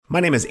My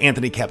name is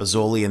Anthony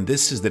Capozzoli, and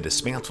this is the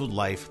Dismantled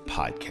Life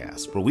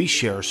podcast, where we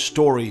share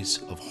stories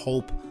of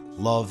hope,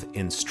 love,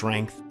 and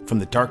strength from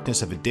the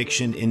darkness of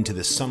addiction into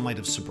the sunlight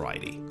of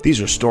sobriety. These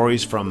are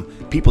stories from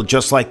people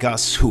just like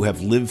us who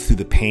have lived through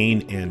the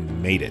pain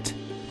and made it.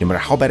 No matter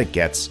how bad it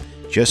gets,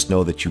 just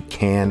know that you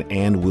can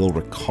and will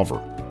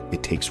recover.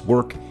 It takes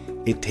work.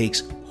 It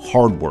takes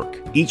hard work.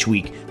 Each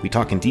week, we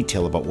talk in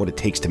detail about what it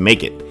takes to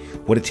make it,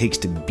 what it takes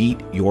to beat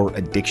your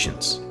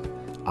addictions.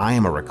 I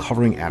am a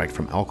recovering addict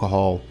from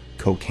alcohol,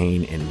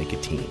 cocaine, and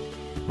nicotine.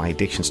 My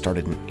addiction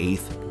started in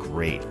 8th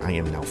grade. I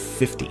am now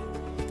 50.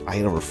 I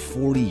had over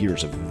 40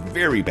 years of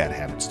very bad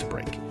habits to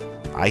break.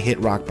 I hit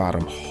rock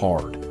bottom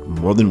hard.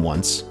 More than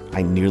once,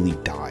 I nearly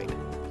died.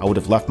 I would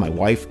have left my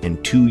wife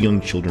and 2 young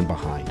children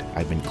behind.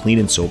 I've been clean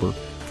and sober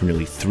for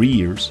nearly 3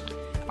 years.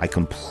 I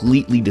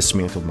completely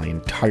dismantled my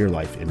entire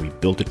life and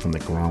rebuilt it from the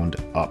ground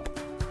up.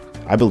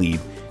 I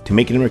believe to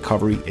make it in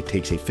recovery, it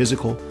takes a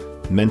physical,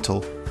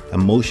 mental,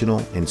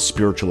 emotional, and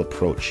spiritual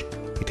approach.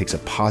 It takes a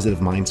positive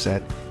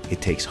mindset. It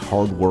takes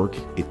hard work.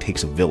 It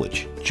takes a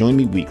village. Join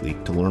me weekly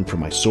to learn from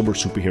my sober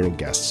superhero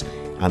guests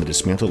on the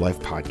Dismantled Life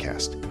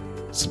podcast.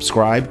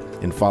 Subscribe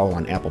and follow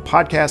on Apple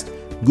Podcasts,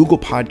 Google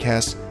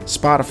Podcasts,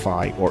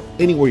 Spotify, or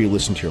anywhere you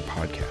listen to your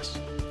podcasts.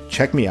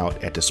 Check me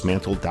out at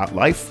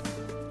dismantled.life.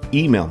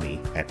 Email me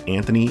at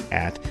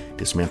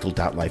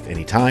anthony@dismantled.life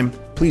anytime.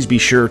 Please be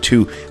sure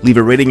to leave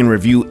a rating and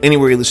review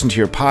anywhere you listen to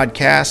your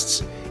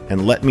podcasts,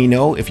 and let me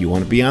know if you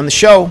want to be on the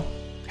show.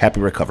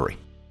 Happy recovery.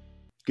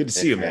 Good to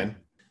see you, man.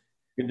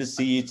 Good to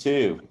see you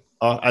too.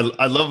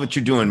 I love what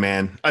you're doing,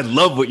 man. I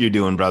love what you're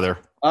doing, brher.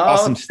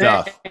 Awesome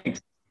stuff.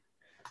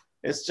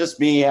 It's just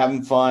me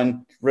having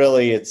fun.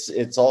 Really,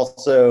 it's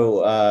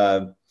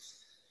also,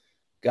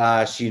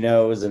 gosh,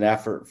 it was an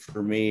effort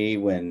for me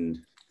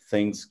when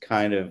things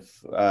kind of,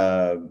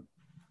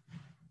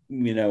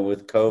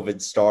 with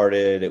COVID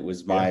started. It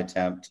was my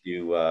attempt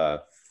to,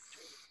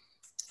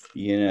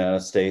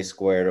 stay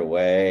squared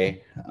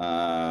away.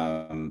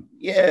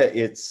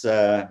 It's,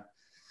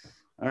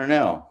 I don't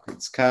know.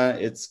 It's kind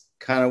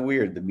of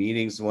weird. The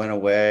meetings went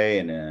away,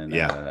 and then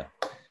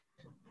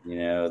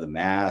the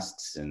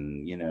masks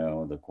and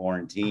the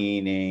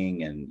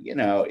quarantining, and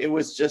it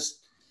was just,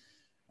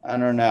 I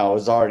don't know. I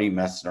was already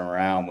messing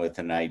around with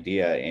an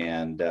idea,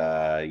 and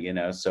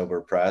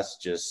Sober Press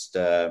just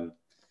kind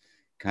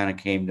of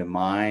came to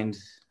mind.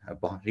 I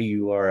bought a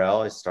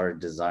URL. I started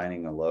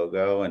designing a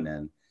logo, and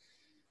then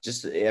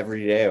just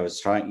every day I was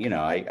trying,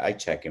 I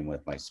check in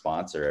with my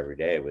sponsor every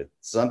day with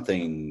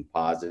something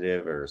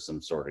positive or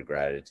some sort of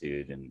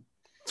gratitude. And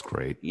it's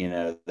great.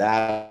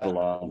 That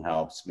alone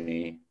helps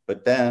me.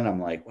 But then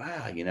I'm like,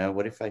 wow,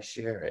 what if I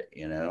share it,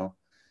 And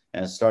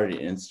I started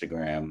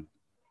Instagram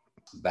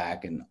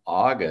back in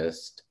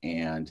August,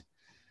 and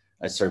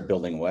I started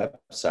building a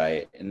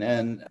website. And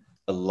then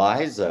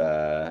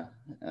Eliza,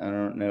 I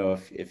don't know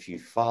if you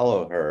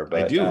follow her,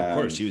 but I do, of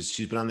course. She's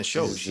been on the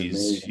show.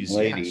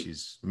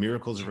 She's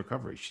Miracles of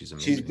Recovery. She's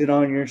amazing. She's been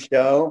on your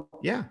show.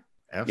 Yeah,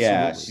 absolutely.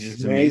 Yeah,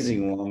 she's an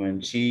amazing woman.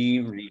 She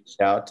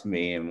reached out to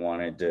me and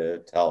wanted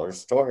to tell her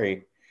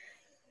story.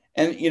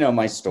 And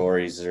my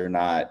stories are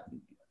not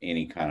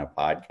any kind of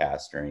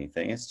podcast or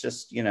anything. It's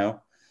just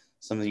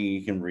something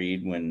you can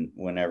read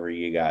whenever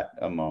you got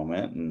a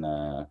moment. And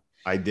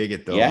I dig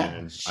it though,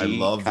 man. I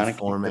love the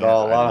format.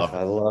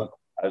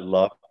 I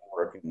love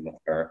working with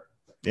her.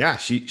 Yeah,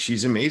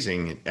 she's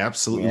amazing.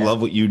 Absolutely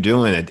love what you're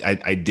doing.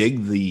 I dig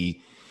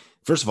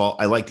first of all,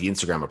 I like the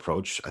Instagram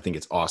approach. I think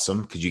it's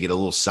awesome because you get a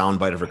little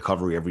soundbite of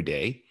recovery every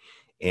day.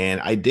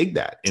 And I dig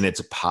that. And it's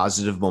a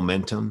positive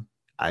momentum.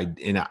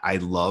 I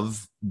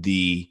love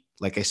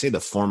like I say, the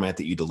format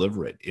that you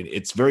deliver it.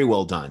 It's very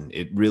well done.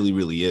 It really,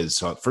 really is.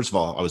 So first of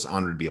all, I was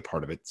honored to be a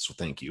part of it. So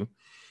thank you.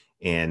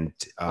 And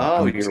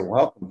you're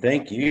welcome.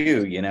 Thank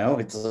you.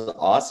 It's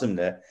awesome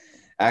to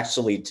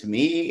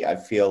me, I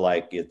feel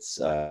like it's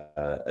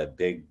a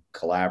big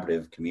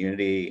collaborative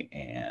community,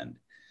 and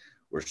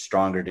we're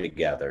stronger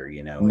together,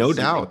 No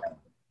doubt.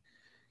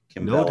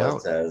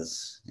 Kimbella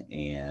says,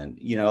 and,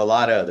 a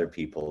lot of other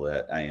people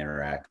that I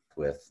interact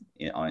with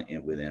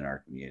within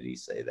our community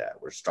say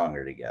that we're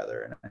stronger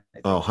together.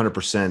 And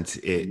 100%.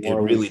 It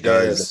really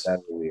does. The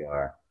better we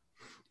are.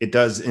 It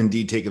does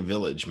indeed take a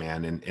village,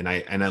 man. And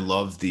I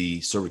love the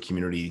sober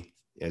community,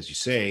 as you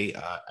say.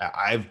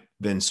 I've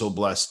been so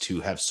blessed to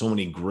have so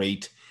many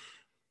great,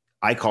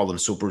 I call them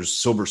sober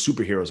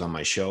superheroes on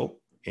my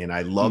show. And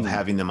I love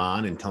having them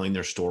on and telling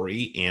their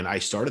story. And I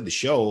started the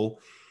show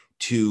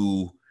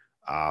to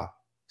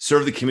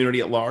serve the community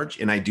at large.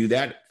 And I do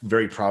that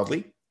very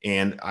proudly.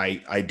 And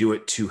I do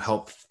it to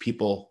help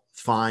people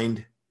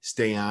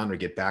stay on, or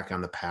get back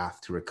on the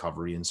path to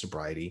recovery and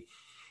sobriety.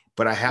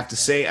 But I have to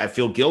say, I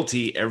feel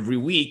guilty every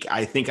week.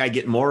 I think I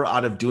get more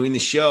out of doing the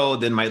show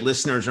than my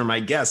listeners or my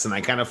guests, and I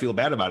kind of feel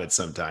bad about it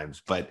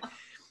sometimes. But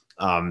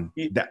I'll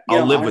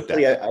live with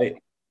that.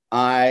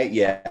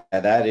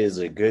 That is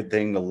a good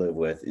thing to live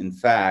with. In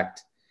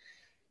fact,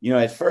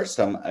 at first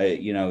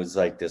it was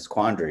like this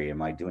quandary: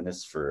 am I doing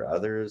this for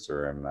others,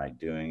 or am I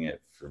doing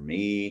it for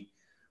me?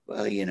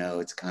 well,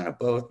 it's kind of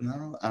both.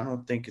 And I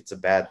don't think it's a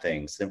bad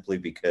thing, simply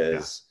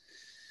because,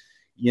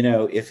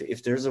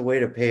 if there's a way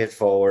to pay it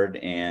forward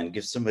and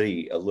give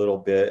somebody a little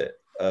bit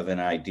of an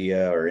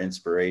idea or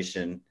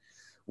inspiration,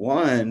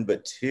 one,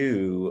 but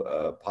two,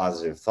 a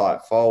positive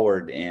thought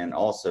forward, and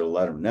also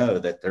let them know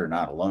that they're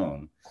not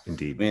alone.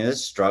 Indeed. I mean,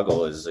 this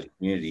struggle is a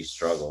community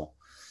struggle,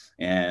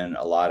 and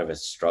a lot of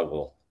us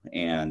struggle.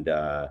 And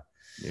I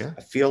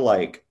feel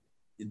like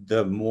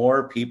the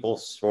more people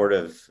sort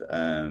of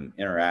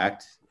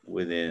interact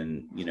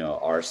within,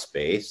 our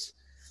space,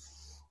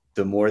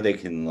 the more they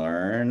can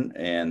learn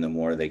and the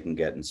more they can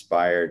get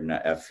inspired. And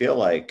I feel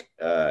like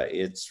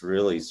it's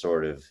really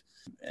sort of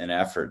an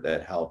effort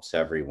that helps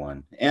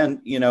everyone.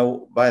 And,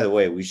 by the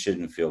way, we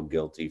shouldn't feel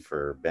guilty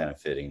for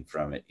benefiting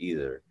from it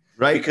either.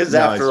 Right. Because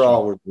after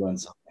all, we're doing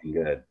something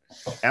good.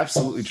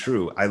 Absolutely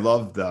true. I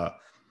love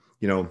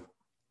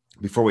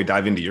before we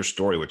dive into your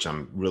story, which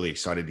I'm really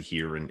excited to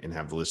hear and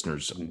have the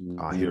listeners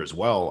here as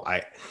well.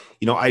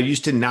 I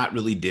used to not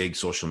really dig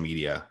social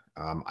media.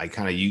 I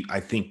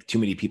think too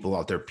many people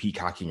out there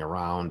peacocking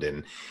around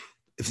and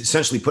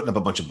essentially putting up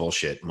a bunch of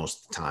bullshit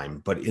most of the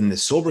time. But in the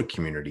sober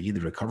community,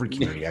 the recovery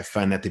community, I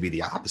find that to be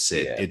the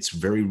opposite. Yeah. It's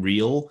very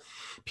real.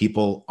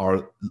 People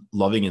are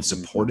loving and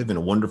supportive in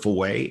a wonderful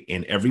way.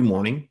 And every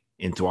morning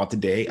and throughout the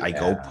day, I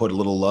go put a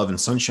little love and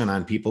sunshine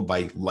on people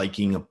by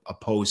liking a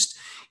post.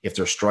 If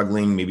they're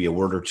struggling, maybe a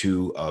word or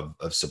two of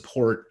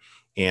support.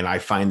 And I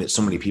find that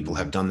so many people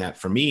have done that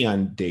for me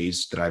on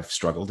days that I've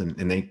struggled,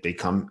 and they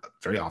come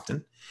very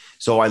often.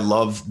 So I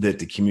love that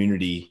the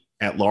community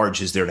at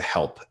large is there to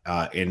help.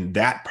 And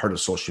that part of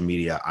social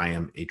media, I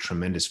am a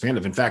tremendous fan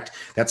of. In fact,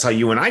 that's how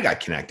you and I got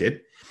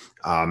connected,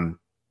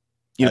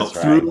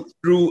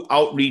 through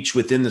outreach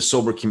within the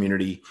sober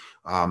community,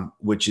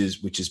 which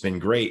has been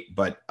great.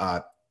 But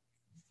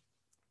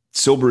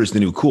sober is the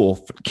new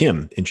cool.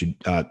 Kim,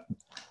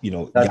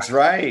 that's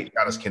right.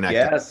 Got us connected.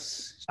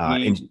 Yes.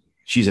 And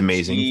she's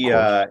amazing. She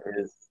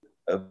is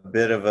a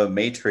bit of a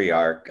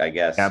matriarch, I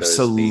guess.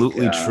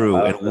 Absolutely so true,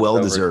 and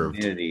well-deserved.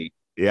 Community.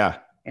 Yeah.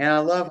 And I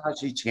love how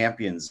she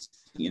champions,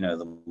 the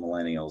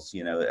millennials.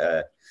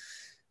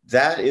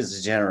 That is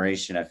a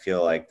generation, I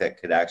feel like, that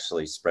could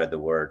actually spread the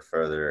word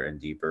further and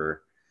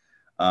deeper,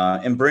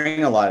 and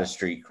bring a lot of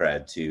street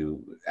cred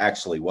to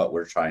actually what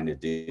we're trying to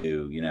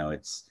do.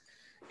 It's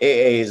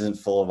AA isn't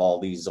full of all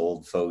these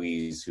old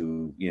fogies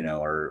who,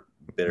 are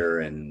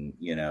bitter and,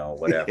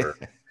 whatever.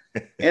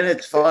 And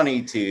it's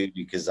funny too,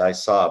 because I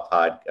saw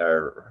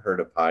heard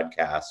a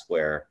podcast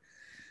where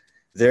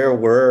there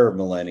were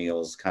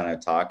millennials kind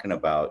of talking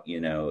about,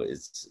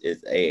 it's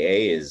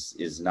AA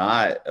is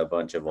not a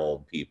bunch of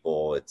old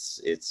people.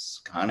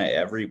 It's kind of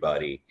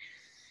everybody,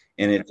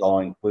 and it's all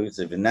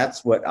inclusive. And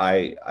that's what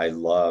I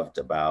loved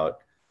about,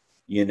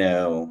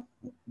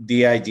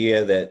 the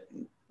idea that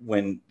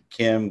when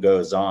Kim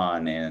goes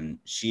on, and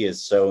she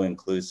is so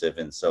inclusive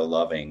and so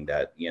loving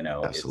that,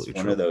 Absolutely it's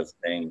one of those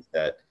things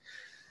that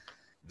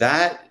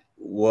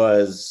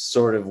was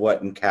sort of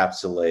what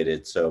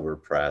encapsulated Sober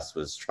Press,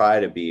 was try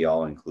to be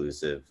all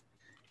inclusive.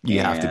 You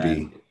have to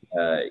be.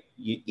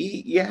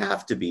 You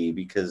have to be,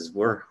 because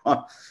we're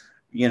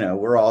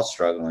all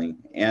struggling.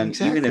 And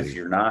exactly. Even if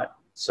you're not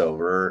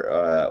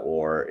sober,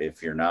 or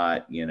if you're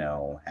not,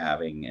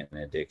 having an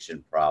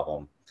addiction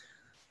problem,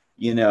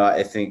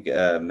 I think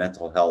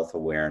mental health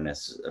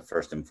awareness,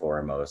 first and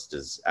foremost,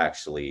 is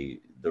actually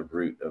the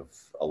root of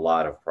a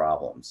lot of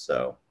problems.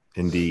 So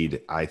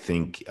indeed, I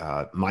think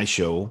my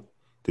show,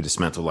 the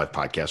Dismantled Life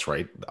podcast,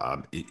 right,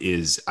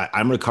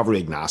 I'm recovery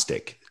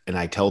agnostic. And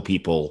I tell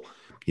people,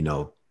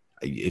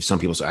 if some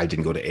people say I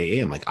didn't go to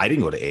AA, I'm like, I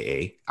didn't go to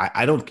AA.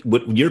 I don't,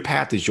 your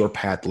path is your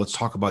path. Let's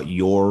talk about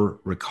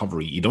your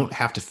recovery. You don't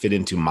have to fit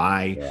into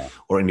my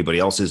or anybody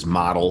else's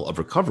model of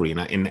recovery.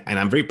 And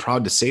I'm very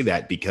proud to say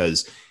that,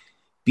 because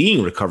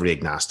being recovery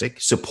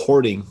agnostic,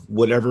 supporting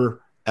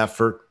whatever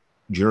effort,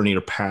 journey,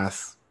 or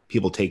path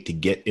people take to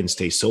get and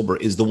stay sober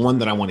is the one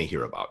that I want to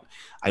hear about.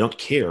 I don't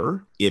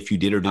care if you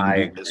did or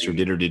didn't do this or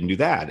did or didn't do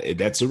that.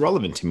 That's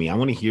irrelevant to me. I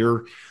want to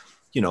hear,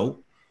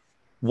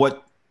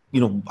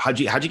 how'd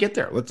you get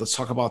there? Let's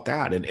talk about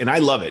that. And I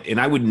love it.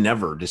 And I would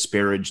never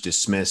disparage,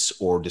 dismiss,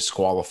 or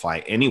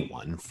disqualify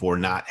anyone for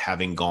not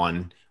having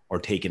gone or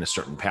taken a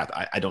certain path.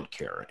 I don't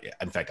care.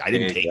 In fact, I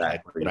didn't take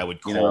what I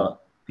would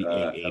call the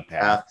AA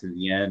path to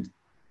the end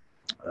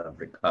of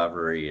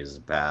recovery is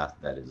a path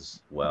that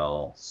is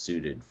well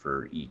suited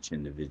for each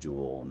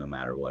individual, no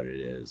matter what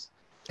it is.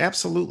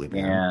 Absolutely,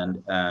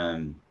 man.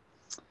 And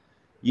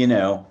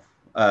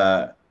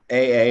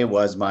AA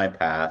was my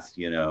path,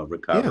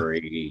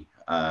 recovery,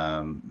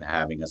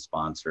 having a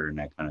sponsor and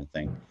that kind of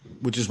thing,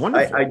 which is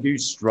wonderful. I do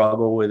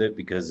struggle with it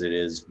because it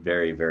is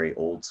very, very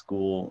old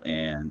school,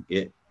 and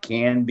it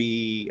can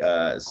be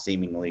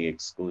seemingly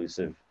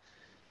exclusive,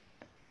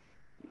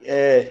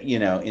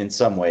 in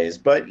some ways,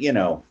 but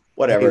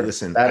whatever. Hey,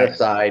 listen, that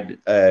aside,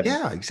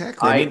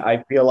 exactly.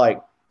 I feel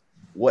like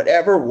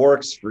whatever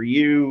works for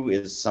you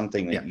is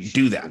something that you should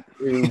do that,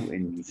 do,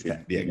 and you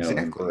should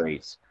exactly.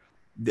 embrace.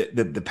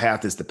 the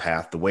path is the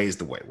path, the way is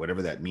the way,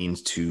 whatever that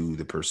means to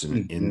the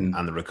person Mm-hmm.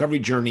 on the recovery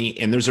journey.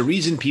 And there's a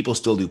reason people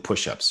still do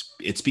push-ups.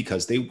 It's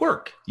because they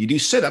work. You do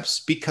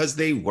sit-ups because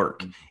they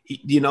work.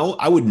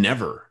 I would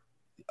never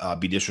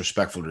be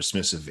disrespectful or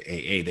dismissive of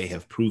AA. They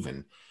have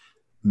proven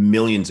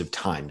millions of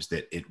times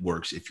that it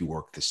works if you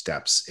work the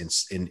steps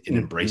and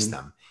embrace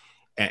them.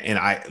 And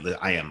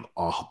I am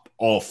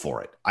all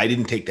for it. I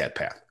didn't take that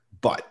path,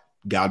 but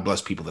God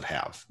bless people that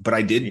have. But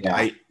I did.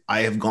 Yeah.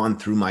 I have gone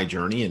through my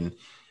journey, and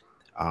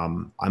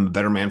I'm a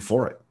better man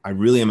for it. I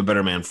really am a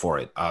better man for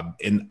it.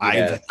 And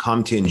I've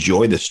come to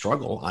enjoy the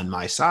struggle on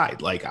my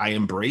side. Like, I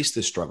embrace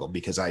the struggle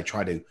because I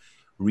try to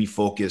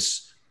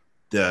refocus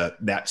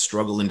that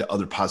struggle into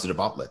other positive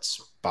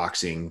outlets: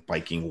 boxing,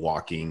 biking,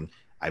 walking.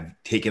 I've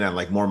taken on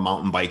like more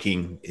mountain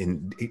biking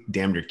and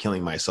damn near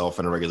killing myself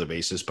on a regular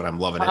basis, but I'm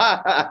loving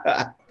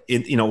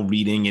it.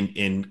 Reading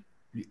and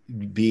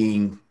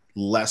being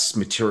less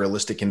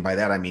materialistic. And by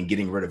that, I mean,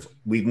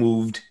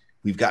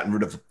 we've gotten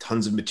rid of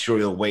tons of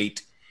material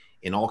weight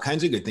and all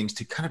kinds of good things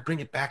to kind of bring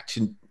it back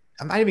to,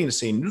 I'm not even going to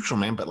say neutral,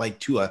 man, but like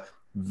to a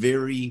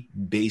very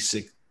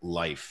basic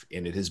life.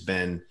 And it's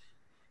been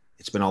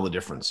all the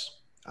difference.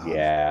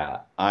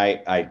 Yeah,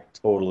 I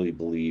totally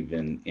believe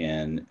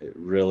in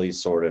really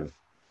sort of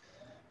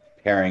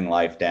paring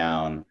life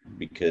down,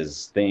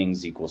 because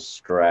things equal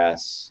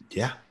stress.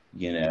 Yeah.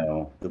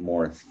 The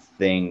more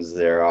things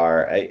there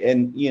are.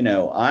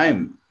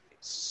 I'm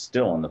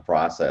still in the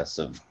process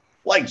of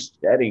like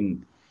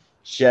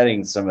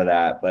shedding some of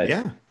that. But,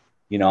 yeah,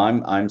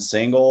 I'm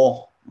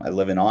single. I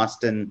live in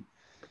Austin.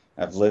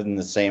 I've lived in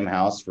the same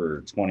house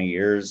for 20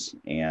 years,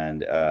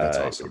 and that's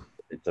awesome.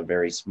 It's a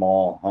very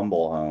small,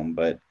 humble home,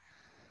 but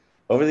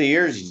over the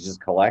years, you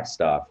just collect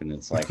stuff, and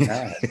it's like,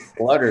 it's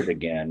cluttered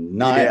again.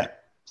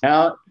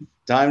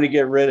 Time to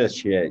get rid of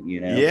shit,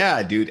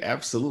 Yeah, dude,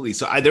 absolutely.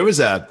 So there's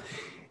a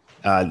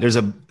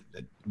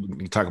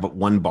we talk about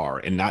one bar,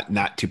 and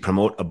not to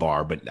promote a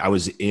bar, but I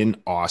was in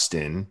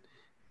Austin,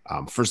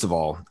 first of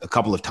all, a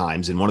couple of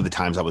times. And one of the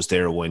times I was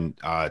there when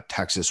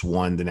Texas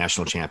won the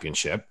national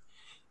championship.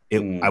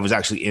 I was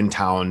actually in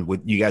town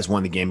with you guys.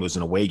 Won the game. It was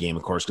an away game,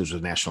 of course, because it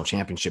was a national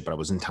championship, but I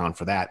was in town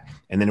for that.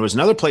 And then there was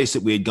another place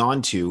that we had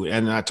gone to, and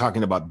I'm not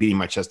talking about beating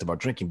my chest about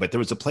drinking, but there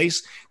was a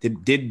place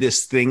that did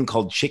this thing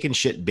called chicken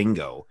shit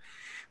bingo,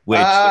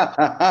 which,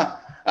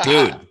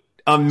 dude,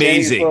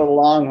 amazing.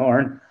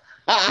 Longhorn.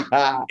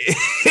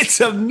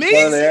 It's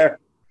amazing. There.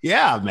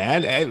 Yeah,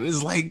 man. It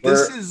was like,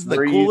 this is the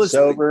coolest. Were you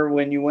sober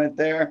when you went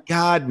there?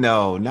 God,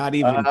 no, not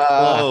even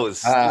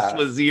close. This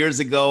was years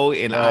ago,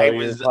 and I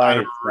was on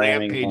a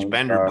rampage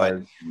bender.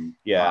 But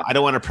yeah, I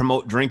don't want to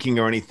promote drinking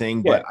or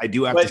anything, but I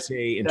do have to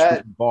say, in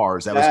terms of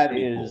bars, that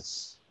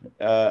is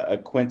cool. A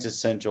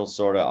quintessential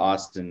sort of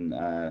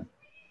Austin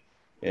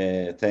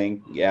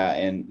thing. Yeah,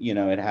 and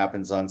it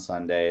happens on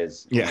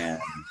Sundays. Yeah.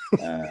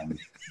 And,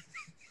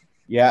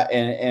 yeah,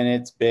 and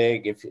it's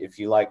big. If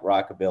you like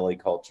rockabilly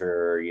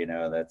culture,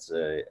 that's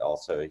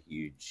also a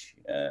huge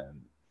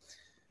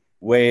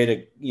way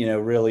to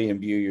really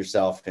imbue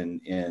yourself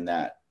in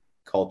that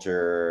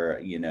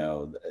culture.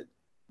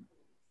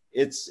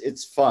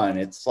 It's fun.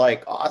 It's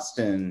like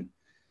Austin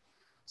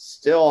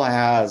still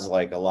has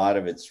like a lot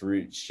of its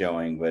roots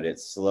showing, but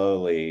it's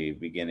slowly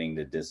beginning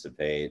to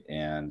dissipate,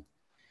 and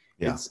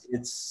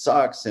it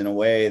sucks in a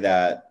way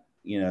that.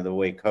 The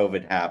way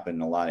COVID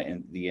happened, a lot of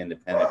the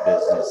independent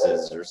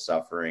businesses are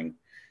suffering.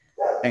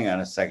 Hang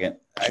on a second.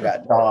 I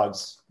got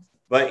dogs.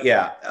 But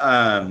yeah,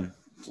 a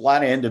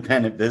lot of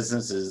independent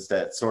businesses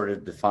that sort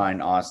of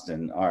define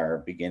Austin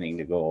are beginning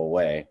to go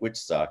away, which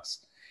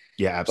sucks.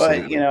 Yeah,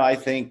 absolutely. But, I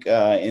think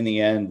in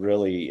the end,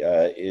 really,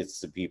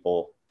 it's the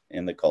people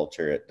and the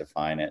culture that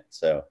define it.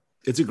 So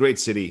it's a great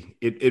city.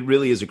 It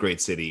really is a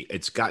great city.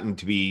 It's gotten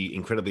to be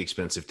incredibly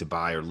expensive to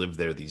buy or live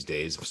there these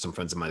days. Some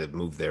friends of mine have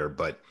moved there,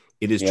 but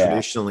it is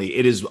traditionally,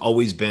 it has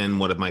always been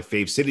one of my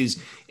fave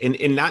cities, and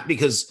not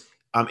because,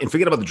 and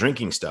forget about the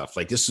drinking stuff.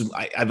 Like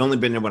I've only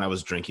been there when I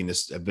was drinking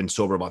this. I've been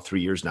sober about 3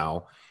 years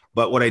now.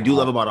 But what I do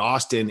love about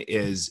Austin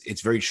is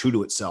it's very true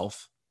to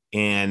itself,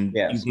 and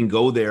you can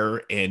go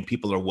there and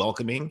people are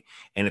welcoming.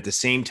 And at the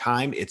same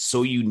time, it's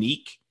so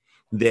unique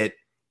that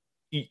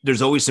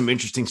there's always some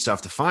interesting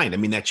stuff to find. I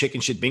mean, that chicken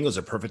shit bingo is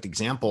a perfect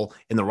example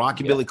in the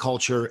rockabilly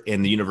culture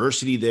and the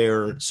university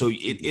there. So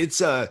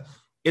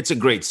it's a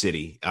great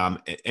city.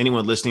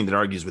 Anyone listening that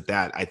argues with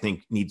that, I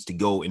think needs to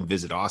go and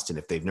visit Austin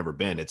if they've never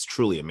been. It's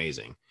truly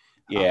amazing.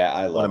 Yeah,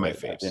 I love one of my it.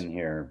 faves. I've been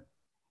here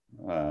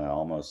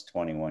almost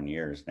 21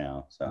 years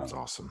now. So that's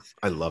awesome.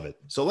 I love it.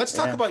 So let's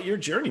talk about your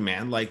journey,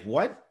 man. Like,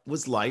 what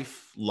was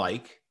life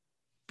like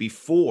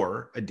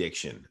before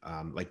addiction,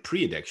 like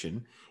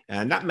pre-addiction,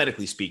 and not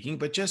medically speaking,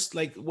 but just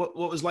like what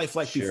was life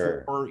like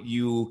before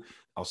you,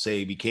 I'll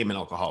say, became an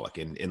alcoholic?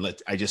 And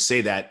I just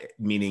say that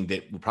meaning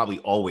that we're probably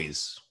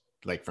always,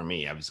 like for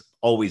me, I've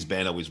always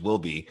been, always will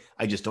be.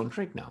 I just don't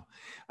drink now.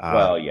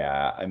 Well,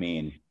 yeah. I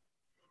mean,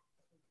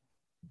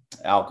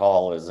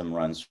 alcoholism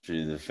runs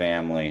through the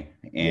family,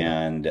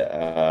 and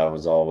I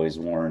was always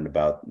warned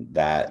about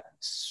that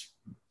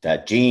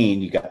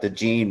gene. You got the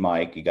gene,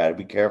 Mike. You got to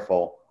be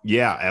careful.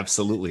 Yeah,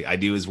 absolutely. I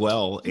do as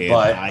well. And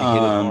But I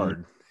hit it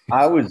hard.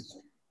 I was,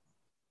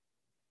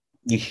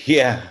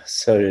 yeah,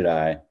 so did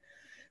I.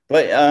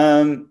 But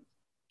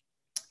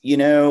you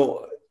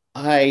know,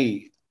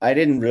 I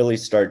didn't really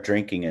start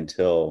drinking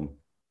until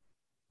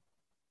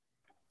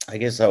I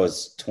guess I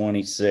was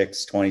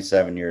 26,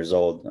 27 years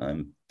old.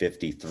 I'm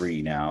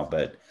 53 now,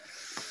 but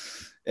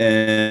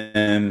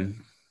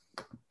um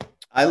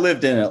I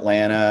lived in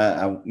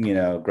Atlanta.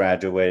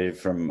 Graduated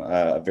from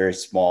a very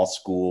small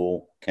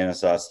school,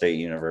 Kennesaw State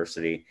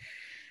University.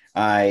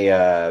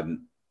 I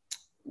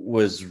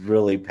was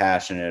really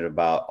passionate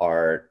about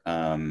art.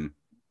 I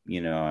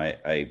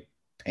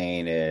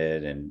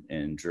painted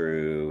and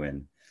drew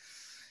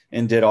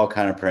and did all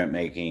kind of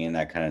printmaking and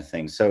that kind of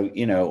thing. So,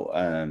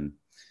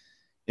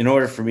 in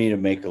order for me to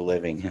make a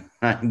living,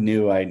 I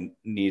knew I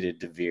needed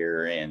to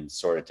veer and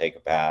sort of take a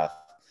path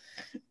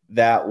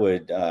that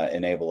would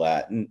enable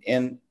that.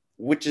 And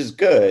which is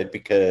good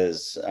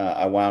because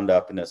I wound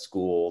up in a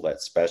school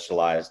that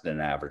specialized in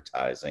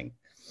advertising,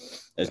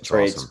 a That's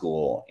trade awesome.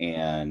 school.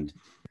 And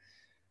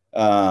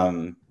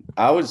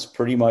I was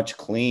pretty much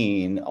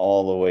clean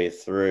all the way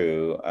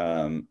through.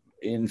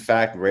 In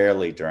fact,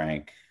 rarely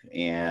drank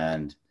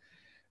and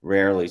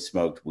rarely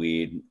smoked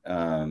weed.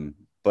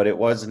 But it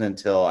wasn't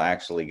until I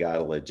actually got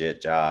a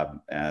legit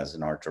job as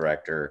an art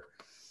director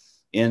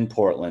in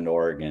Portland,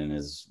 Oregon,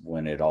 is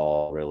when it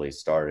all really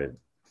started.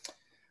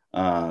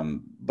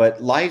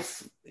 But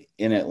life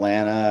in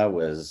Atlanta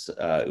was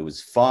it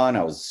was fun.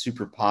 I was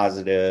super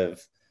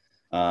positive.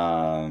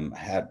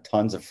 Had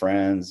tons of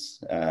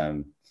friends.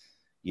 I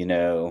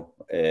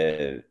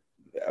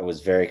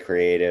was very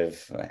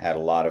creative. I had a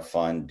lot of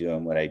fun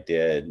doing what I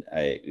did.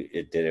 I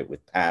did it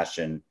with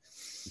passion,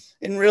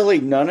 and really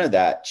none of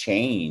that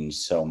changed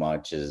so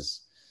much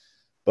as.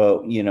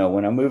 But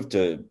when I moved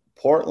to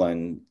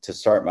Portland to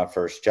start my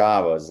first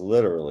job, I was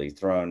literally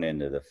thrown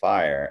into the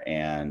fire.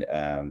 And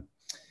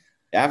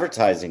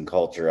advertising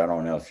culture, I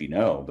don't know if you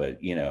know, but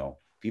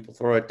people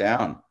throw it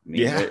down. I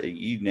mean, Yeah.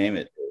 you name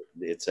it,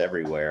 it's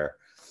everywhere.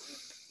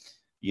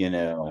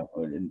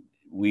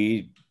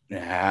 We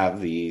have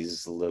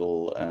these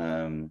little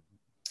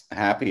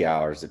happy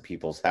hours at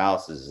people's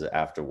houses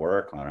after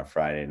work on a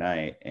Friday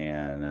night,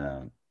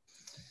 and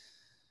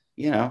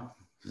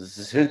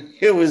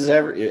it was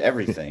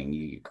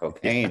everything.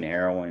 Cocaine,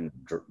 heroin,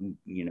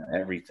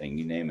 everything,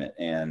 you name it.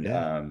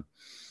 And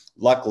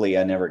luckily,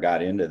 I never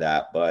got into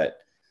that, but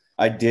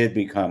I did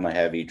become a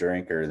heavy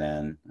drinker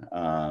then.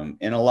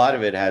 And a lot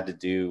of it had to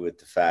do with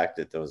the fact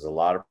that there was a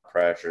lot of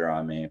pressure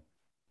on me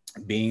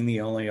being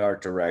the only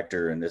art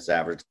director in this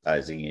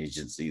advertising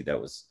agency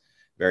that was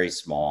very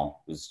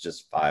small. It was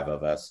just 5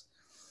 of us.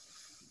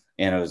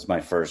 And it was my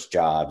first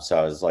job. So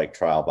I was like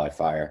trial by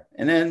fire.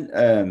 And then,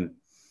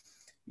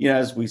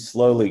 as we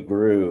slowly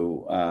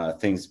grew,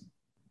 things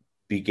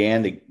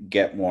began to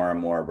get more and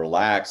more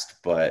relaxed.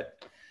 But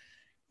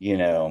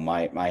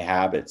my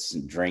habits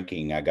in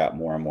drinking, I got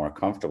more and more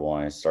comfortable,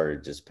 and I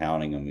started just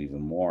pounding them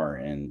even more.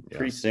 And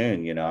pretty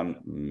soon,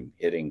 I'm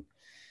hitting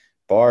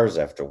bars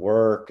after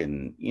work.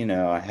 And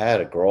I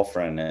had a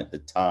girlfriend at the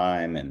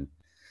time, and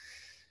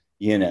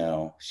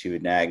she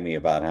would nag me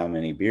about how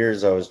many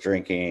beers I was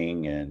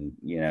drinking, and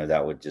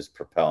that would just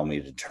propel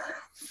me to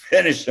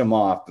finish them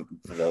off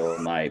for the whole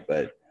night.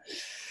 But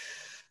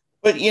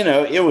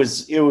it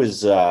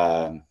was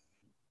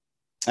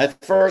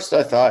at first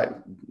I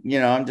thought,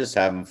 I'm just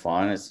having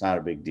fun. It's not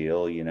a big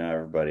deal.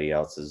 Everybody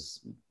else is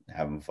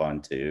having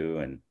fun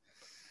too.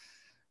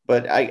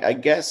 But I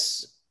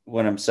guess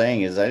what I'm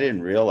saying is I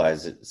didn't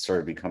realize it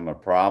started to become a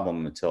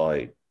problem until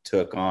I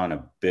took on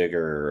a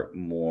bigger,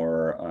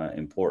 more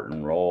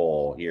important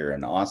role here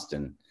in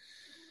Austin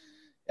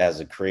as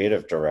a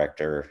creative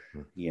director,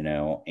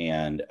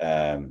 and,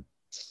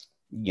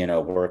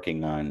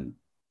 working on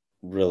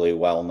really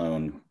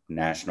well-known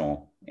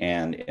national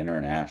and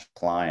international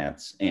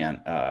clients.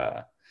 And,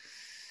 I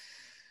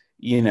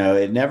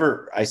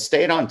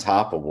stayed on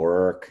top of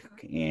work,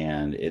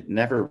 and it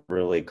never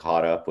really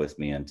caught up with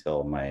me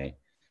until my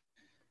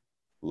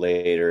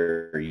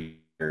later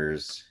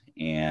years.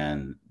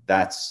 And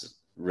that's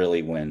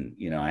really when,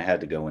 I had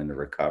to go into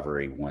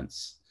recovery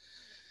once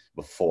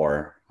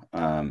before.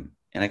 And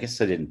I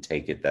guess I didn't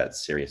take it that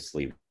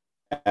seriously.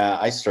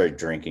 I started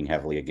drinking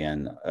heavily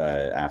again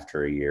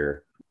after a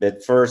year.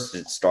 At first,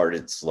 it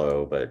started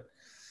slow, but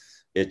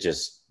it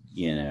just,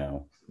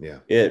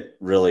 it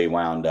really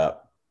wound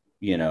up,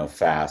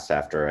 fast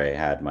after I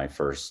had my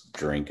first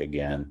drink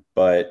again.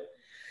 But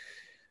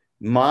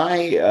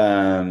my,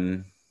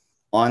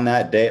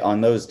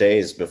 on those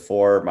days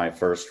before my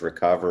first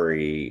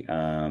recovery,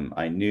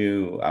 I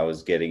knew I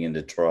was getting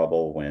into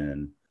trouble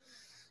when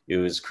it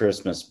was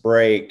Christmas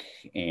break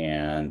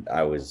and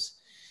I was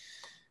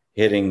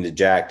hitting the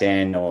Jack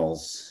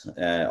Daniels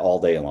all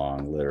day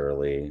long,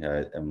 literally.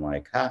 I'm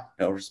like,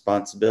 no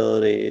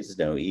responsibilities,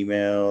 no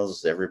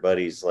emails.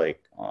 Everybody's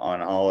like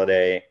on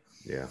holiday.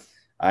 Yeah.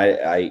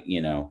 I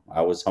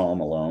was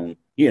home alone,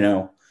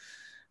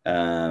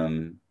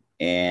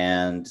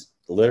 and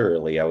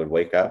literally I would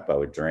wake up, I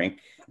would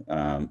drink,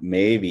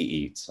 maybe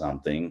eat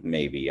something,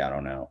 maybe, I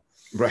don't know.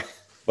 Right.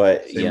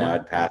 But,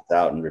 I'd pass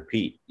out and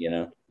repeat,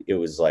 it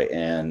was like,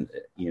 and,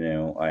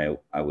 I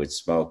would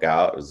smoke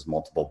out. It was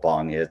multiple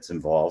bong hits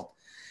involved.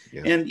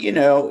 Yeah. And,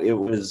 it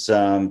was,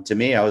 to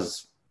me, I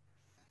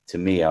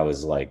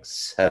was like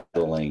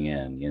settling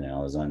in, I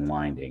was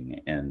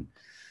unwinding. And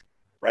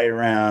right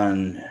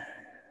around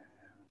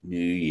New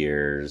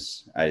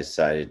Year's, I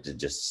decided to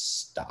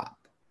just stop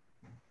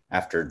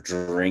after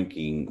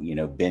drinking,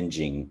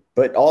 binging,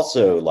 but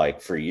also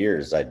like for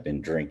years I'd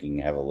been drinking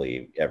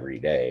heavily every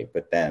day.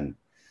 But then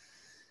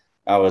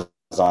I was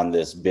on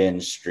this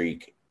binge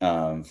streak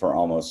for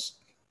almost,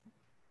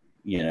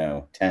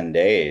 10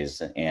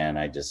 days, and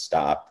I just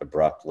stopped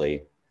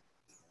abruptly.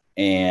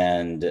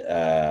 And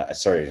I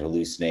started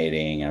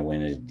hallucinating. I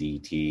went into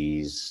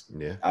DTs.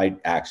 Yeah. I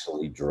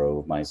actually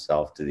drove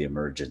myself to the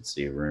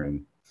emergency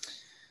room.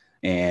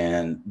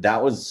 And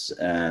that was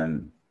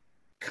kind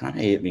of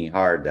hit me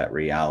hard, that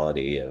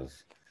reality of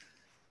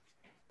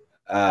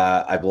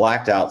I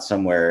blacked out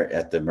somewhere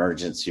at the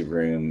emergency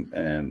room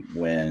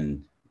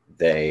when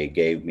they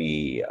gave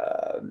me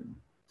a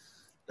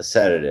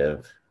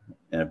sedative,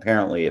 and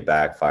apparently it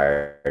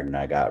backfired, and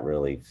I got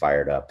really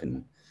fired up,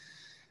 and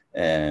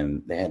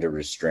they had to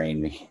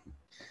restrain me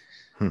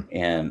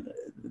and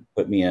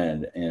put me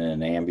in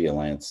an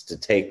ambulance to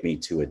take me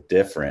to a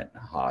different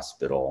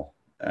hospital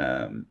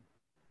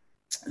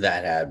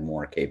that had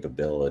more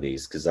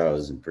capabilities, because I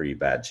was in pretty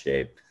bad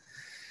shape.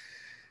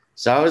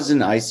 So I was in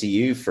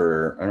ICU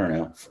for, I don't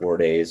know, 4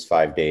 days,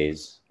 5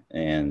 days,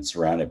 and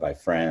surrounded by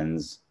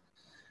friends.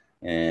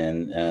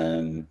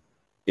 And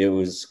it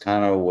was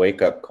kind of a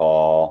wake-up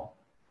call,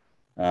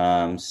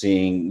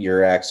 seeing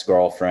your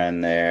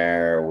ex-girlfriend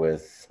there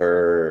with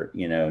her,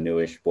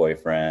 newish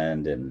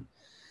boyfriend, and,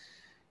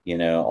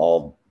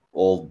 all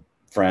old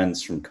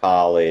friends from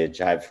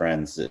college. I have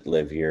friends that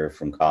live here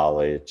from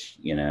college,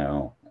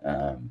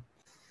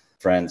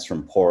 friends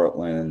from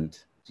Portland,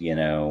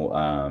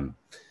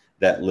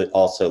 that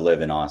also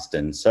live in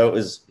Austin. So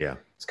it's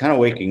kind of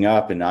waking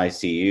up in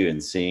ICU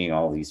and seeing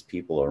all these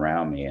people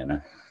around me,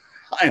 and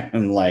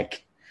I'm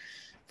like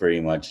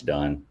pretty much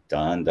done.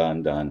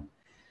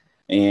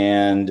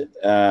 And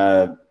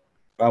I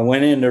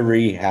went into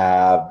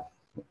rehab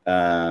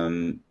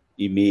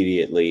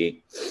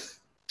immediately.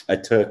 I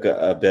took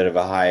a bit of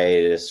a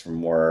hiatus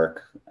from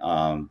work.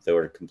 They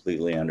were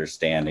completely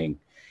understanding.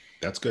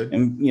 That's good.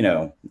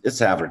 And,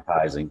 it's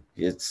advertising.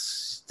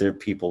 There are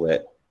people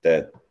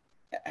that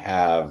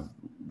have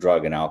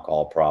drug and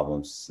alcohol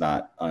problems. It's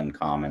not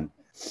uncommon,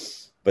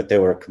 but they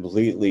were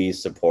completely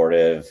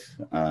supportive.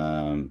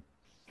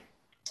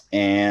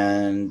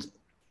 And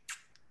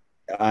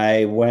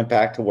I went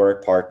back to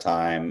work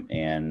part-time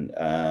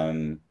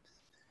and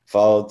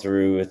followed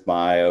through with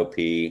my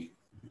IOP.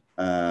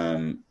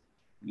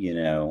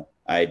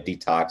 I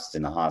detoxed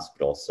in the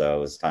hospital, so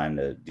it was time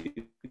to do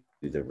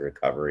the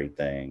recovery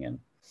thing. And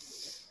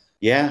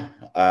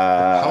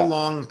how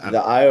long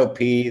the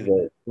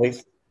IOP,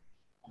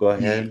 go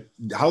ahead.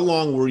 How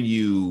long were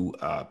you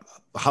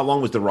how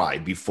long was the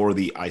ride before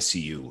the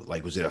ICU?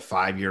 Like, was it a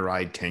 5-year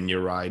ride,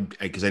 10-year ride?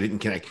 Because I didn't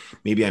connect.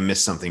 Maybe I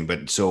missed something, but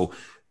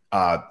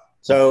I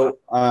was,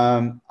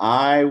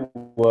 I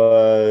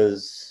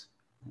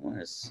want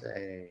to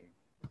say,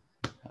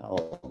 how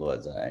old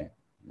was I?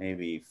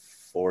 Maybe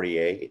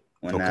 48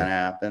 when that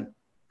happened.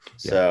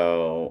 Yeah.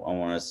 So I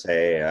want to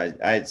say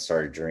I had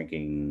started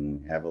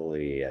drinking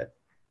heavily at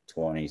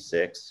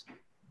 26.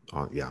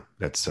 Oh yeah,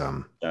 that's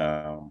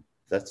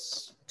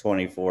that's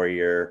 24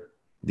 year.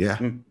 Yeah,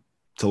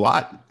 it's a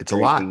lot. It's a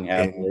lot.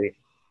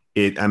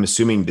 I'm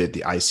assuming that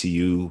the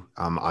ICU,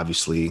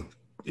 obviously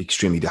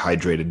extremely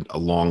dehydrated,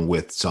 along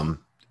with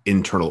some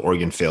internal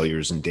organ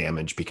failures and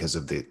damage because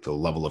of the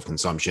level of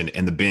consumption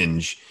and the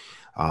binge,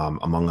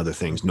 among other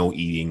things, no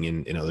eating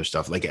and other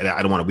stuff. Like, we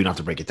don't have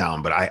to break it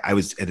down, but I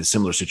was at a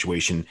similar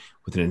situation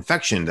with an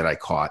infection that I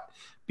caught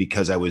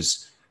because I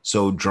was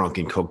so drunk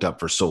and coked up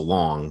for so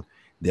long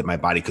that my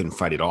body couldn't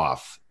fight it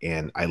off.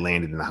 And I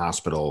landed in the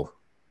hospital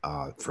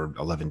for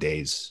 11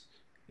 days.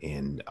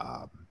 And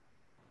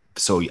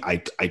so I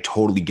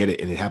totally get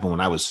it. And it happened when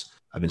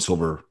I've been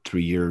sober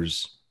 3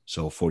 years,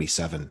 so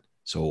 47.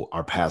 So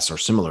our paths are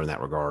similar in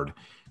that regard.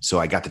 So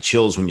I got the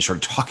chills when you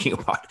started talking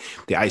about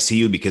the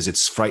ICU, because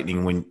it's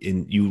frightening when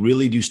you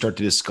really do start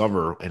to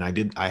discover, and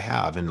I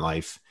have in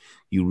life,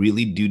 you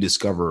really do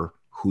discover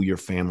who your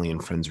family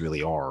and friends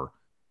really are.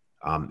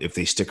 If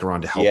they stick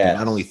around to help you,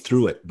 not only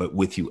through it, but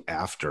with you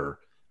after.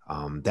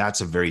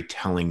 That's a very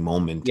telling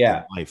moment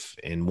in life,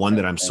 and one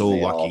that I'm so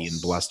lucky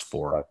and blessed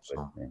for.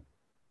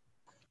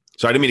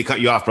 So I didn't mean to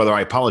cut you off, brother.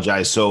 I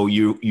apologize. So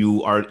you're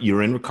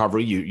in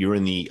recovery. You're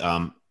in the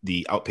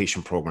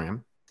outpatient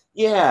program.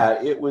 Yeah,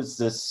 it was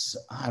this,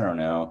 I don't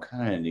know,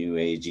 kind of new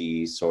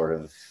agey sort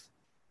of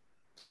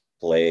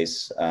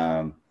place.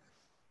 I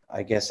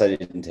guess I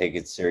didn't take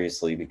it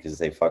seriously because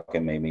they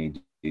fucking made me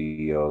do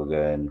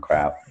yoga and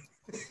crap.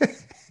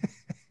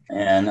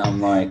 And I'm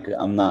like,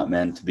 I'm not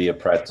meant to be a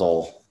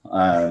pretzel.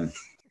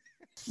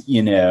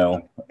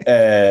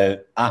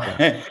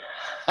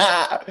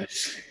 But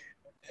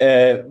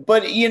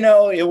you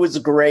know, it was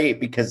great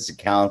because the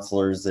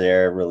counselors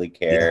there really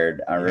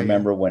cared. I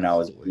remember when I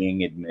was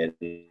being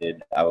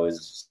admitted, I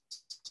was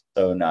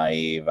so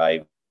naive.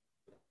 I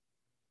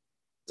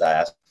was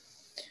asked,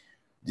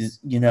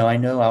 you know, I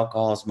know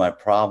alcohol is my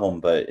problem,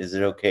 but is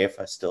it okay if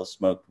I still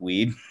smoked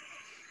weed?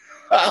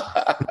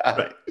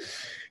 Right.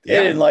 They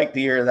didn't like to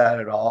hear that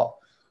at all.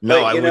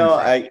 No, but you know,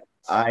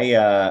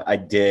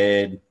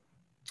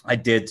 I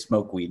did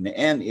smoke weed,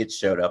 and it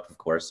showed up, of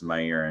course, in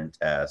my urine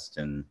test,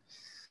 and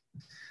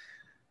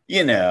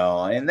you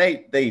know, and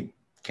they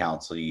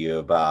counsel you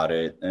about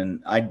it.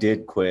 And I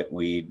did quit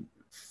weed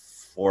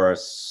for a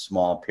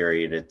small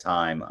period of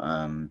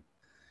time.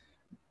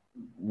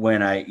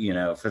 When I, you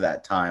know, for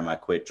that time I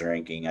quit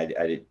drinking, I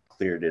did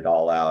cleared it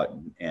all out,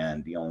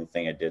 and the only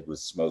thing I did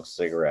was smoke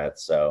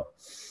cigarettes. So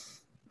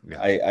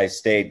I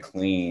stayed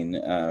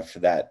clean for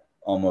that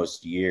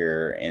almost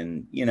year.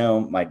 And you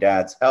know, my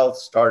dad's health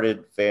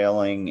started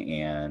failing,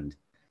 and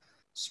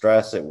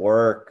stress at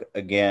work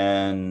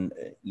again,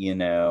 you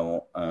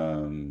know.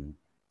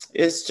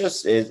 It's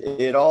just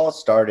it all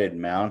started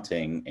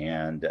mounting,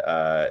 and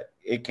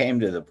it came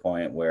to the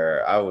point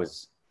where I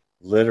was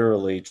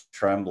literally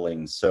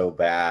trembling so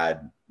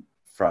bad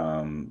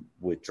from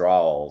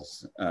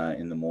withdrawals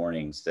in the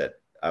mornings that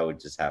I would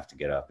just have to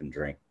get up and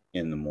drink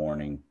in the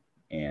morning.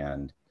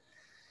 And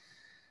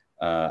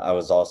I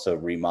was also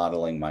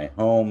remodeling my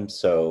home,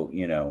 so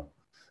you know,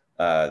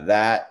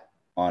 that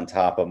on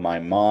top of my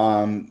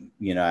mom,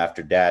 you know,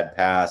 after dad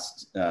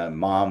passed,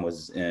 mom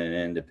was in an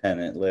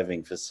independent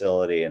living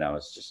facility, and I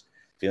was just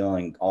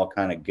feeling all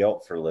kind of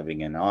guilt for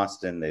living in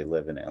Austin. They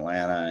live in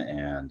Atlanta,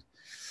 and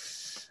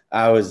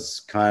I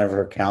was kind of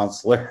her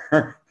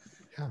counselor.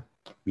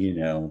 You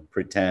know,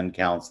 pretend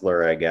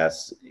counselor, I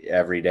guess.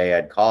 Every day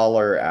I'd call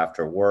her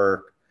after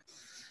work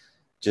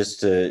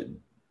just to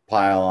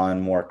pile on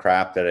more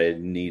crap that I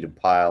didn't need to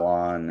pile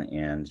on.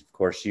 And of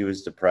course, she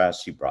was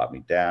depressed. She brought me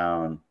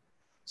down.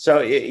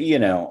 So, you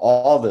know,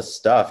 all the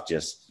stuff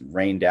just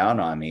rained down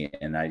on me,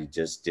 and I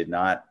just did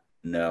not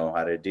know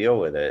how to deal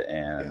with it.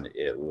 And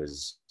it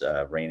was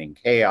raining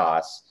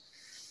chaos.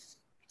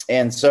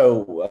 And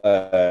so,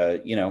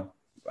 you know,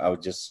 I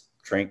would just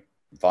drink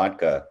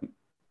vodka,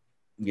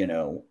 you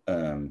know,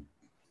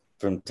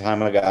 from the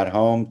time I got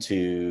home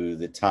to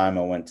the time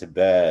I went to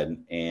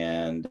bed.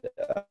 And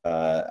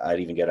I'd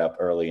even get up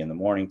early in the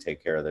morning,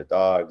 take care of the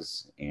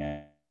dogs,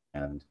 and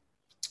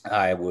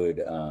I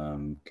would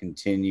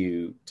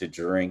continue to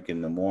drink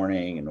in the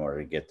morning in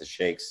order to get the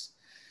shakes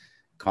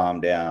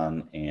calmed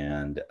down.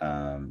 And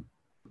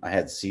I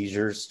had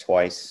seizures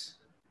twice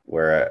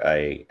where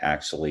I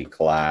actually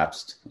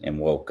collapsed and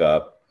woke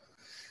up.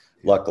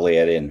 Luckily,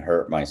 I didn't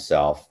hurt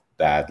myself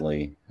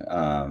badly.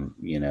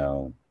 You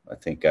know, I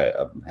think I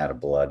had a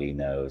bloody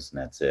nose,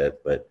 and that's it.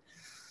 But,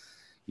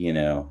 you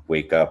know,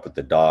 wake up with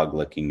the dog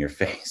licking your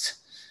face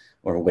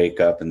or wake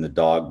up in the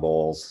dog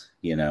bowls.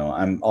 You know,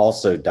 I'm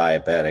also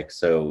diabetic,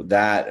 so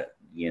that,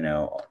 you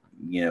know,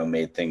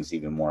 made things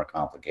even more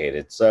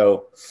complicated.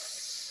 So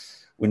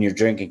when you're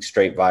drinking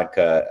straight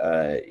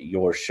vodka,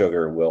 your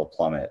sugar will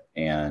plummet.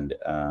 And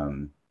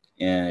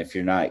if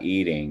you're not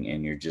eating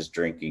and you're just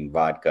drinking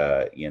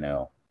vodka, you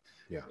know,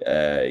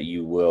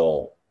 you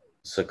will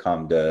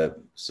succumb to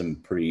some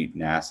pretty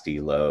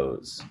nasty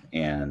lows.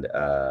 And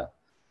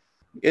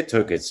it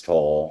took its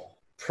toll.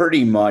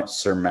 Pretty much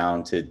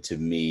surmounted to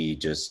me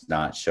just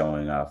not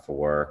showing up for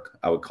work.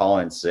 I would call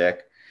in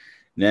sick.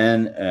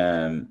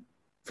 Then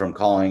from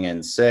calling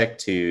in sick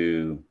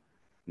to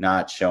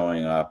not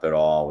showing up at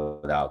all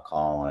without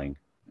calling.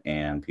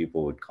 And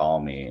people would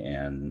call me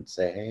and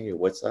say, "Hey,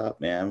 what's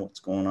up, man? What's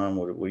going on?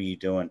 What are you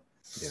doing?"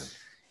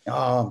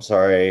 "Oh, I'm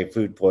sorry,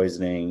 food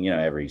poisoning." You know,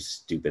 every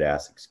stupid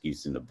ass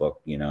excuse in the book,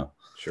 you know.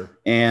 Sure.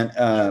 And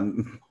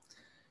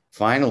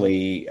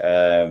finally,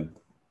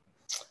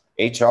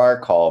 HR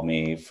called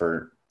me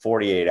for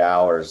 48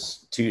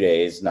 hours, 2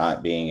 days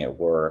not being at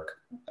work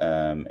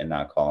and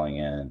not calling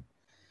in.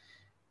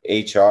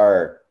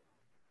 HR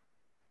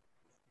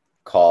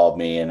called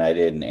me and I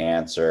didn't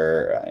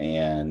answer.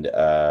 And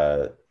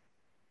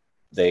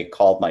they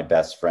called my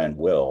best friend,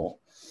 Will,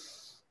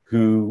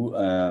 who,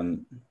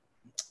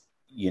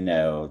 you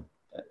know,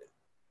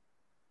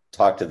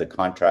 talked to the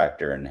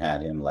contractor and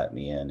had him let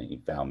me in. And he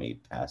found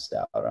me passed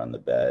out on the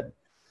bed.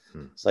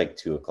 It's like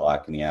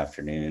 2:00 in the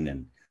afternoon.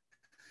 And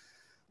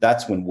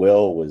that's when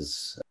Will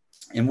was,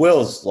 and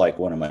Will's like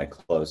one of my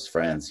close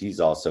friends. He's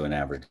also in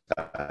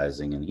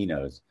advertising, and he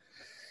knows.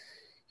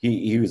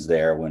 He was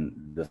there when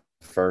the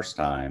first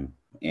time,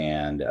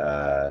 and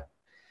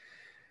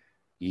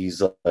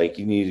he's like,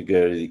 "You need to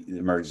go to the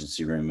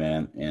emergency room,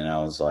 man." And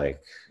I was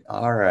like,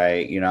 "All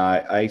right." You know,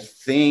 I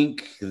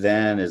think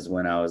then is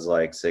when I was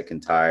like sick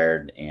and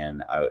tired,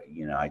 and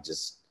I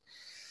just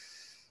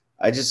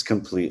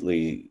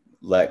completely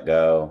let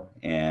go.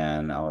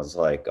 And I was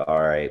like,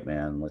 "All right,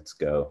 man, let's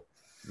go."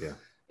 Yeah.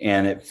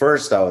 And at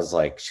first I was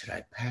like, should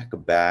I pack a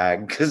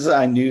bag? Because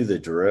I knew the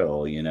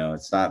drill, you know,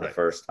 it's not the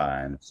first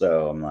time.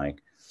 So I'm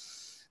like,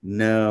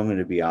 no, I'm going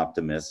to be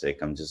optimistic.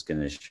 I'm just going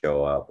to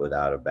show up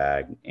without a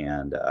bag.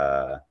 And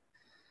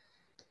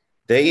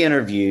they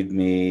interviewed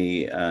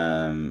me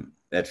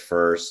at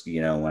first.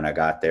 You know, when I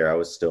got there, I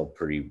was still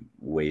pretty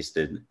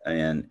wasted.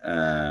 And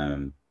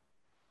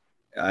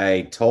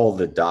I told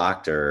the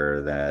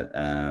doctor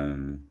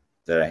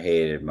that I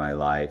hated my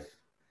life.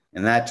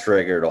 And that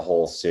triggered a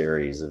whole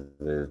series of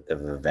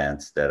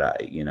events that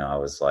I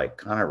was like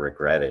kind of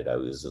regretted. I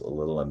was a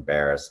little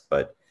embarrassed,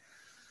 but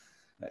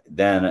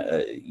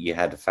then you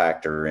had to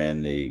factor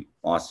in the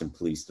Austin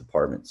Police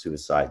Department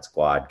Suicide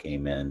Squad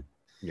came in.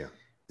 Yeah.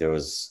 There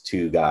was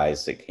two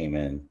guys that came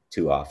in,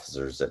 two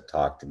officers that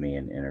talked to me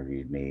and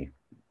interviewed me.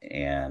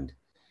 And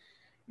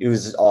it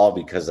was all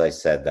because I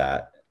said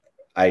that.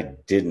 I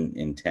didn't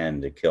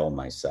intend to kill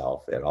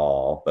myself at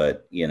all,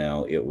 but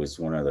it was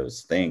one of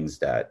those things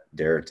that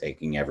they're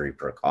taking every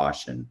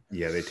precaution.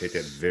 Yeah, they take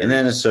that very. And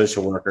then a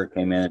social worker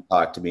came in and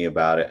talked to me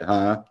about it,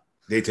 huh?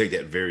 They take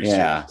that very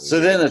seriously. So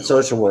then a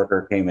social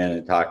worker came in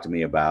and talked to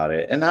me about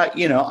it, and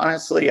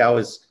honestly, I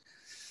was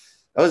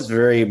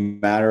very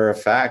matter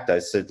of fact. I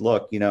said,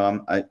 look, I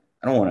don't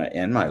want to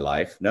end my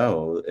life.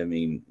 No, I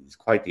mean, it's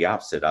quite the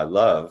opposite. I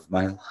love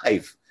my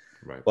life,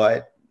 right?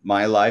 But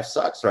my life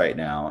sucks right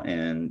now.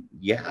 And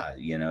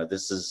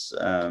this is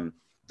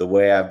the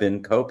way I've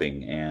been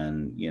coping.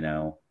 And,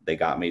 they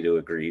got me to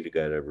agree to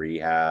go to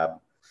rehab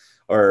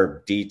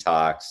or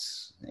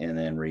detox and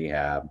then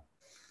rehab,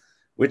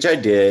 which I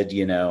did.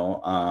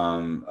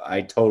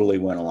 I totally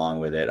went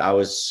along with it. I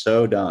was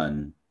so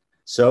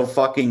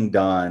fucking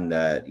done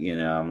that,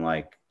 I'm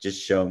like,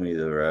 just show me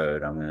the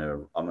road. I'm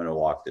going to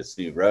walk this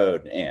new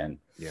road and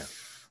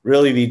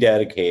really be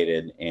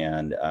dedicated.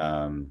 And,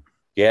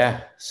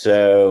 yeah.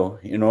 So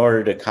in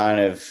order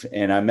to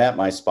and I met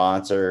my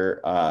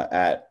sponsor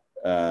at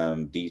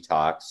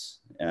Detox.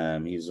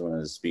 He was one of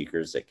the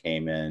speakers that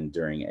came in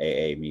during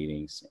AA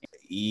meetings.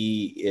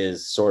 He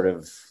is sort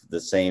of the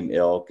same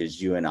ilk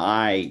as you and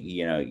I.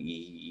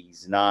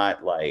 He's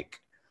not like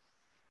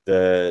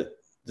the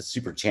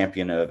super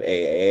champion of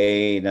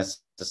AA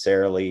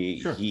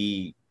necessarily. Sure.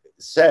 He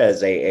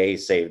says AA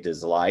saved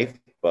his life,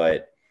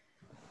 but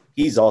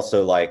he's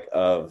also like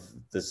of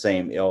the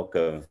same ilk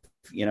of,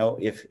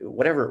 if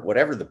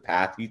whatever the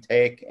path you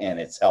take and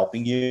it's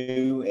helping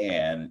you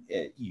and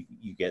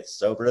you get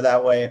sober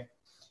that way,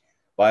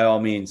 by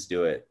all means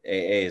do it.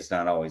 AA is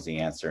not always the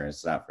answer and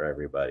it's not for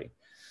everybody.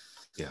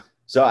 Yeah.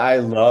 So I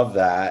love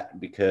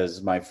that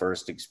because my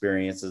first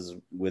experiences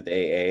with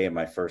AA and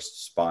my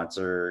first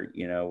sponsor,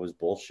 was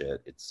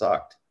bullshit. It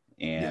sucked.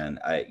 And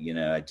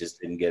I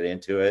just didn't get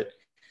into it.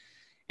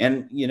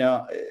 And,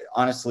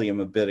 honestly,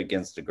 I'm a bit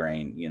against the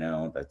grain,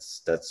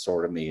 that's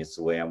sort of me. It's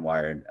the way I'm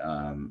wired.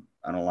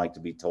 I don't like to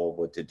be told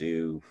what to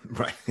do.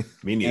 Right.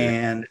 Me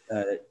neither.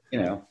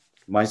 And,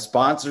 my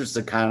sponsor's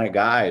the kind of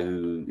guy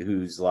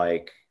who's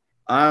like,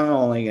 I'm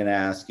only going to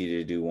ask you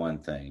to do one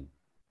thing.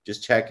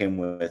 Just check in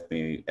with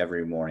me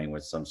every morning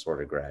with some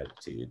sort of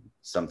gratitude,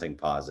 something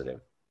positive.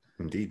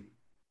 Indeed.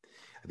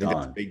 I think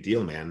that's a big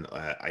deal, man.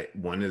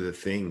 One of the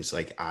things,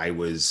 like, I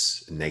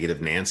was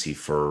negative Nancy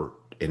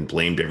and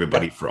blamed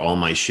everybody for all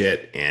my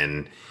shit.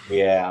 And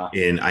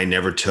I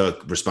never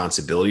took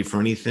responsibility for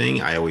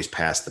anything. I always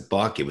passed the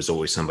buck. It was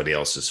always somebody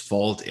else's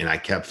fault. And I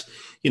kept,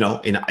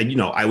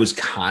 I was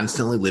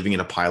constantly living in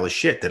a pile of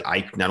shit that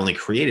I not only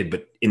created,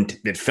 but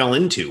it fell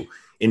into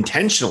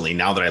intentionally.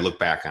 Now that I look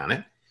back on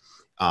it,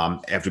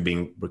 after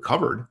being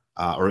recovered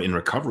or in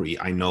recovery,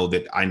 I know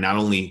that I not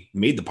only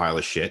made the pile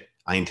of shit,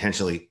 I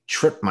intentionally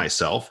tripped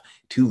myself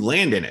to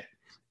land in it.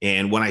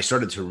 And when I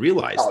started to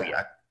realize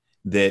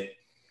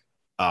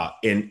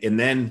and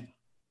then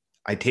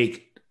I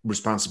take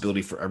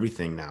responsibility for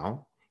everything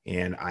now,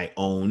 and I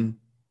own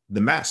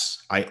the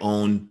mess. I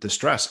own the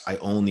stress. I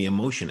own the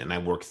emotion, and I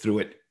work through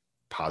it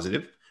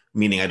positive,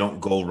 meaning I don't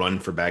go run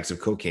for bags of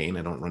cocaine.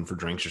 I don't run for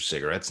drinks or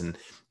cigarettes.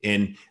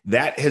 And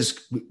that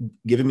has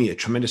given me a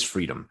tremendous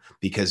freedom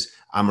because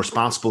I'm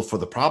responsible for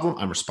the problem.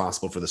 I'm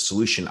responsible for the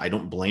solution. I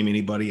don't blame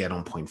anybody. I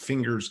don't point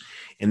fingers.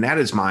 And that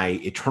is my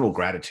eternal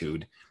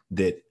gratitude.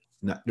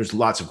 There's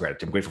lots of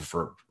gratitude. I'm grateful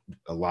for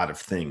a lot of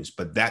things,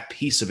 but that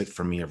piece of it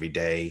for me every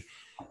day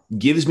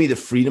gives me the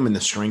freedom and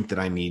the strength that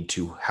I need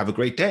to have a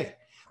great day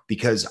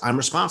because I'm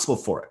responsible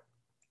for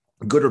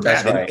it, good or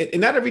bad. Right.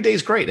 And not every day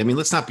is great. I mean,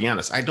 let's not be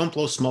honest. I don't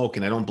blow smoke,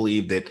 and I don't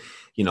believe that,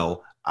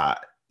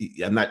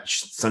 I'm not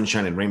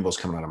sunshine and rainbows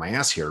coming out of my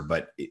ass here,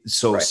 but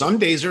some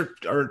days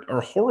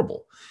are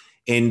horrible,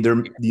 and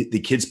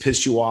the kids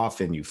piss you off,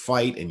 and you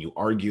fight and you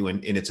argue,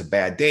 and it's a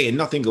bad day, and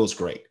nothing goes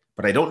great.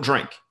 But I don't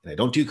drink, and I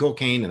don't do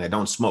cocaine, and I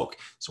don't smoke.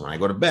 So when I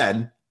go to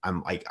bed,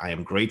 I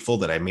am grateful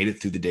that I made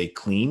it through the day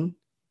clean,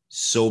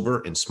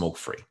 sober, and smoke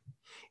free,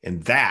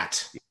 and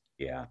that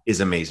is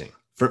amazing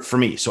for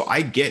me. So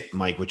I get,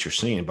 Mike, what you're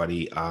saying,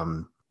 buddy.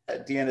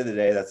 At the end of the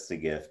day, that's the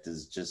gift,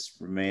 is just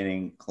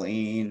remaining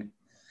clean.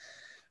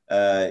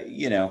 I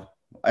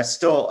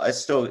still,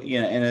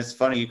 and it's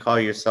funny you call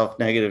yourself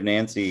Negative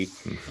Nancy.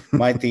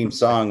 My theme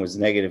song was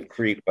Negative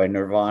Creep by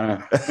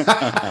Nirvana.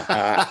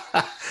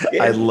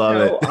 I love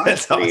it. Honestly,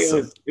 that's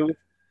awesome.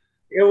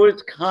 it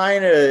was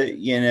kind of,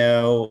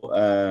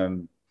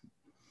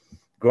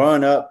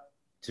 growing up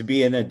to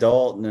be an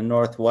adult in the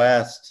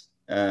Northwest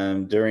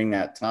during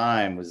that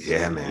time was,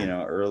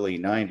 early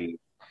 90s.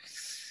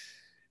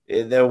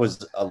 There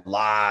was a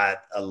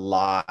lot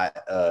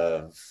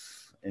of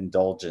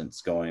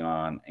indulgence going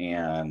on.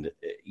 And,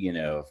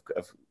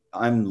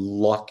 I'm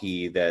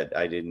lucky that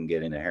I didn't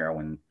get into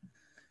heroin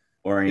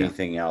or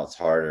anything else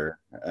harder.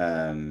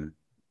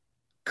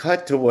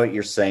 Cut to what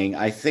you're saying.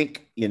 I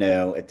think,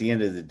 at the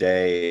end of the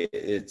day,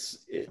 it's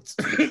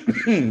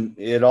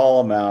it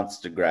all amounts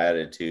to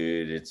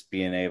gratitude. It's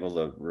being able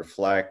to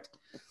reflect.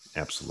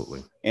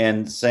 Absolutely.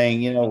 And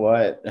saying, you know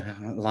what,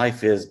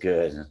 life is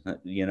good.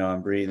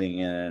 I'm breathing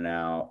in and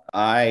out.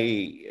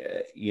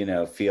 I,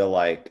 feel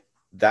like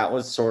that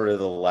was sort of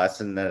the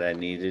lesson that I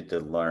needed to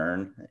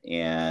learn.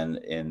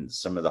 And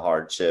some of the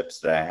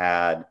hardships that I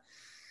had,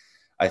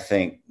 I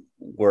think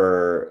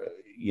were,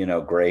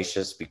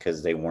 gracious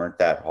because they weren't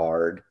that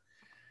hard.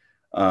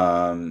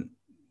 And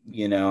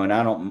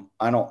I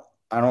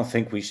don't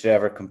think we should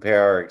ever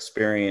compare our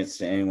experience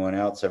to anyone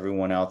else.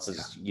 Everyone else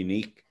is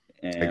unique,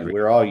 and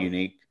we're all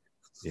unique.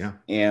 Yeah.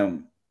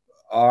 And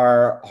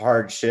our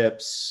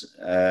hardships,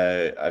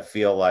 I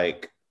feel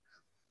like,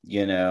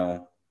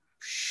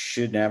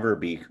 should never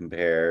be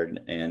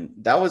compared. And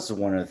that was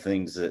one of the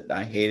things that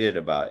I hated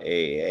about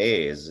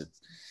AAA is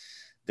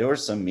there were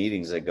some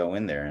meetings that go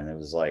in there and it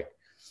was like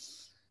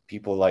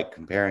people like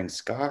comparing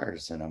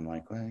scars. And I'm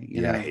like, well,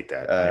 I hate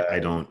that.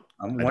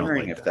 I'm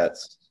wondering if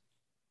that's,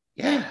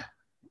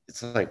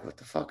 it's like, what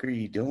the fuck are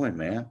you doing,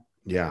 man?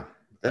 Yeah.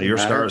 Your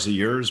scars are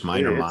yours,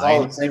 mine are mine. It's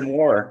all the same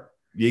war.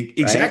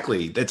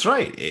 Exactly. Right? That's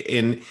right.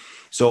 And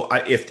so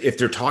if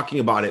they're talking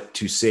about it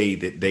to say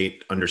that they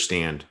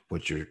understand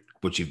what you've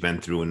been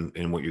through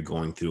and what you're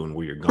going through and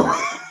where you're going,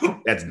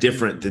 that's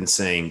different than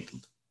saying,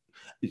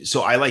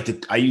 so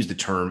I use the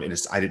term, and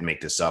I didn't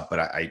make this up, but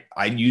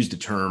I use the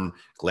term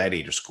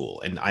gladiator school.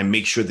 And I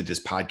make sure that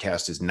this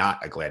podcast is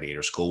not a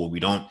gladiator school where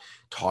we don't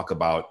talk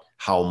about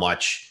how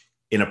much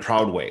in a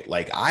proud way,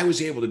 like I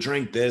was able to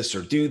drink this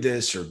or do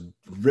this or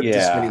rip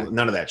this many,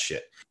 none of that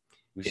shit.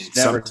 We should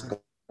never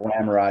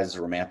glamorize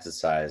or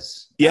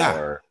romanticize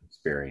our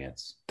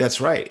experience.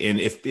 That's right. And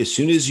as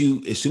soon as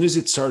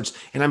it starts,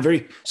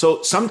 and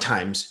so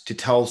sometimes to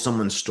tell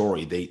someone's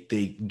story,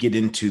 they get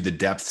into the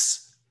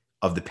depths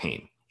of the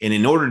pain. And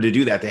in order to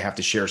do that, they have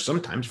to share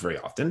sometimes, very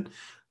often,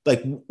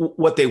 like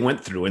what they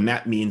went through. And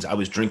that means I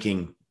was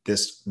drinking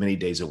this many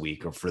days a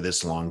week or for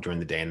this long during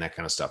the day and that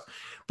kind of stuff.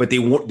 But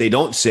they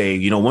don't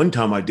say, one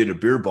time I did a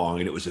beer bong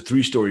and it was a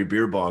 3-story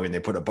beer bong and they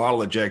put a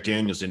bottle of Jack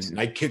Daniels in and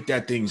I kicked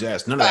that thing's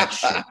ass. None of that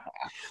shit,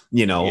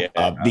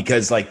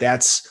 because like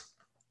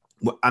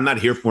we're not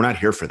here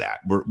for that.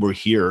 We're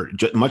here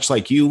much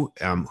like you,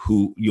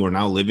 who you are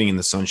now living in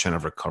the sunshine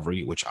of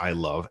recovery, which I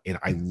love. And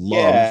I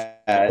love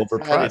how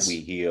did we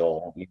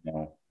heal?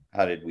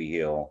 How did we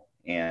heal?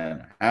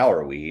 And how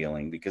are we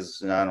healing?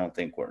 Because I don't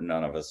think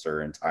none of us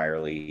are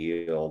entirely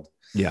healed.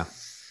 Yeah.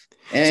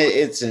 And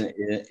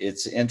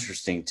it's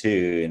interesting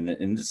too. And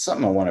it's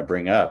something I want to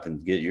bring up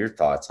and get your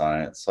thoughts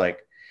on it. It's like,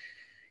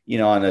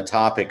 on the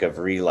topic of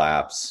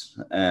relapse,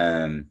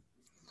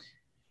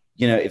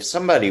 if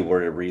somebody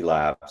were to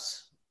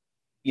relapse,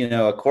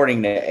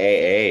 according to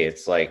AA,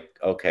 it's like,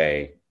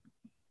 okay,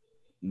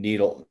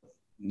 needle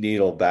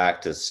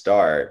back to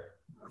start.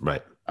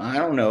 Right. I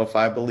don't know if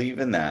I believe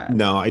in that.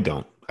 No, I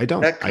don't.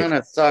 That kind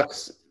of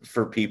sucks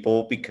for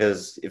people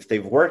because if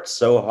they've worked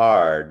so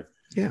hard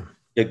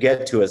to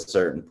get to a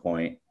certain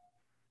point,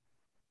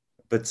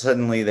 but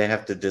suddenly they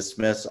have to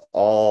dismiss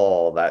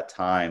all that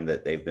time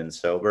that they've been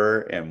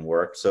sober and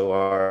worked so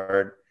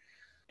hard.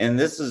 And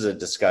this is a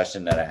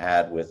discussion that I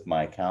had with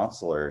my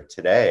counselor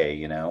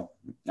today.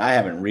 I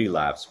haven't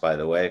relapsed, by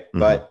the way,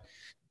 but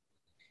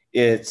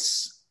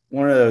it's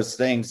one of those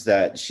things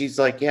that she's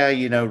like,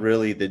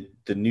 really the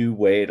new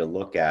way to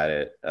look at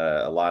it.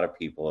 A lot of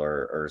people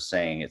are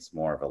saying it's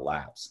more of a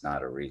lapse,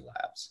 not a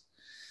relapse,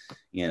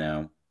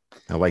 I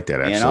like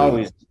that.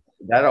 Absolutely. And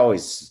that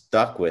always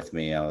stuck with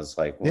me. I was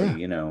like,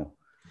 well,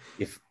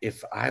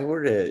 if I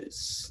were to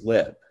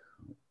slip,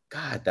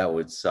 God, that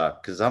would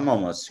suck because I'm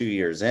almost 2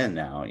 years in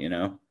now,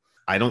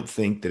 I don't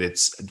think that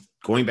it's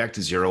going back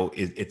to zero.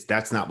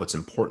 That's not what's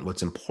important.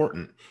 What's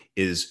important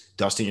is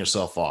dusting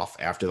yourself off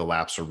after the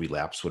lapse or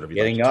relapse, whatever.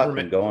 Getting up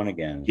and going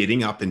again.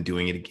 Getting up and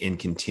doing it and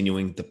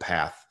continuing the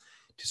path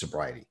to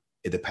sobriety,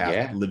 the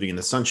path of living in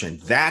the sunshine.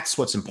 That's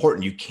what's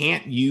important. You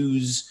can't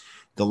use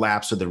the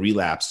lapse or the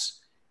relapse.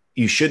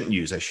 You shouldn't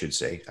use, I should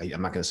say.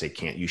 I'm not going to say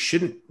can't.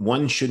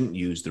 One shouldn't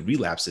use the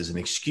relapse as an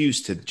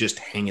excuse to just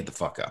hang it the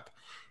fuck up.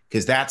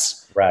 Because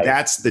that's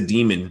the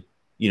demon,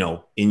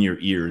 in your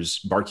ears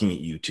barking at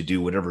you to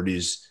do whatever it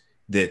is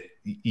that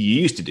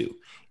you used to do.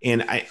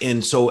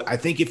 And so I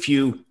think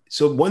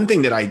one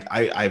thing that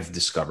I've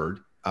discovered,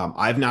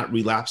 I've not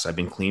relapsed. I've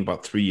been clean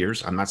about 3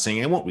 years. I'm not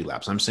saying I won't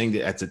relapse. I'm saying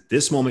that at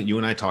this moment, you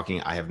and I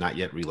talking, I have not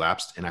yet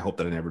relapsed, and I hope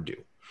that I never do.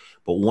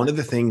 But one of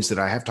the things that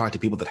I have talked to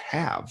people that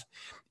have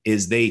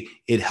is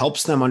it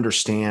helps them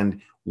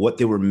understand what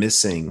they were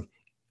missing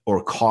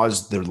or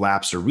cause the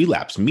lapse or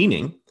relapse.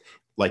 Meaning,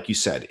 like you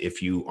said,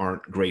 if you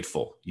aren't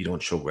grateful, you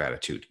don't show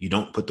gratitude, you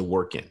don't put the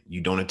work in,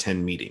 you don't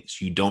attend meetings,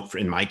 you don't,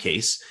 in my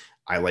case,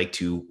 I like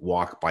to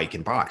walk, bike,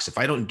 and box. If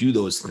I don't do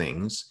those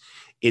things,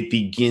 it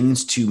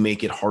begins to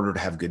make it harder to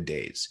have good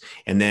days.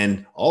 And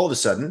then all of a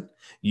sudden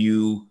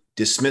you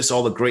dismiss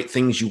all the great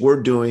things you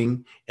were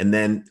doing. And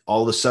then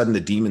all of a sudden the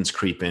demons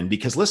creep in,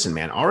 because listen,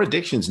 man, our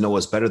addictions know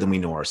us better than we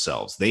know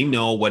ourselves. They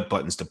know what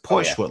buttons to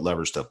push, what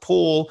levers to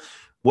pull,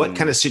 what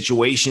kind of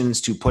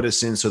situations to put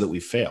us in so that we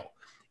fail.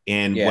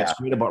 And what's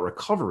great about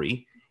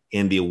recovery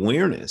and the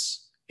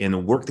awareness and the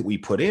work that we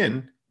put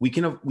in, we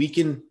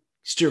can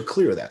steer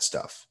clear of that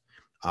stuff.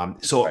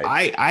 So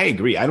right. I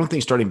agree. I don't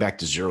think starting back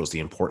to zero is the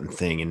important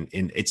thing.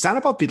 And it's not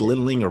about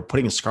belittling or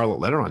putting a scarlet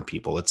letter on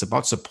people. It's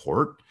about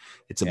support.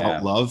 It's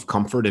about love,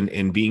 comfort,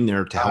 and being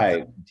there to help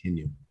them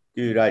continue.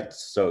 Dude, I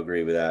so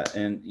agree with that.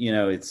 And, you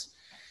know,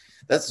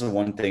 that's the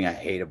one thing I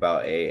hate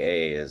about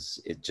AA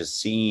is it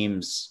just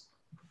seems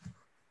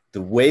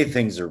the way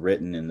things are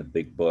written in the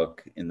big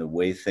book and the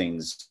way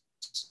things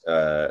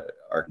are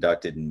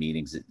conducted in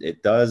meetings,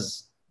 it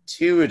does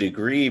to a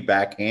degree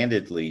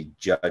backhandedly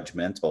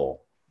judgmental.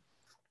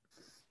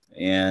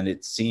 And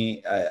it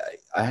seems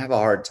I have a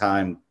hard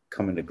time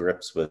coming to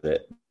grips with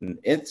it. And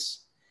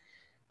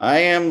I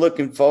am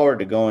looking forward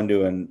to going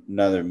to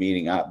another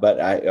meeting,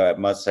 but I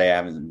must say I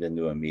haven't been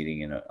to a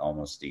meeting in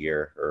almost a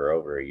year or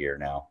over a year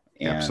now.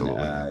 And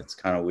absolutely. It's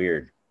kind of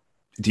weird.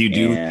 Do you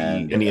do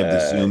any of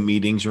the Zoom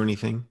meetings or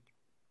anything?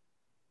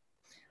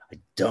 I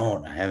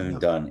don't. I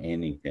haven't done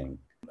anything.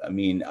 I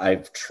mean,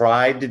 I've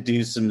tried to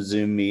do some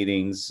Zoom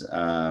meetings.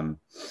 And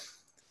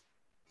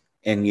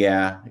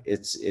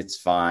it's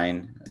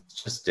fine.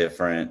 It's just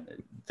different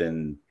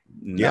than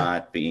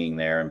not being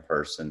there in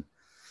person.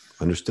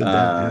 Understood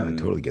that. I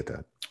totally get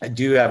that. I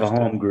do have a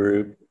home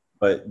group,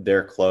 but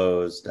they're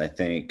closed. I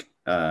think,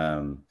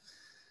 Austin's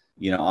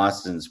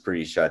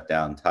pretty shut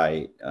down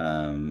tight.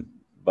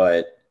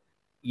 But,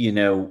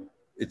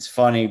 it's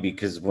funny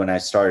because when I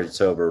started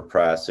Sober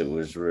Press, it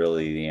was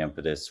really the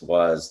impetus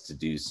was to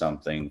do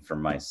something for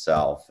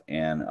myself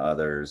and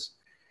others.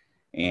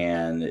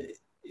 And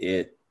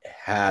it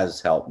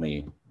has helped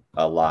me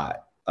a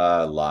lot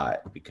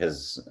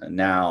because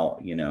now,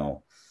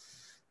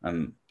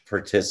 I'm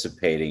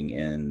participating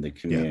in the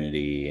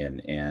community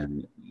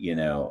and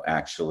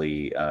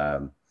actually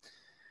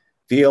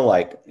feel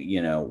like,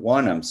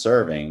 one, I'm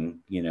serving,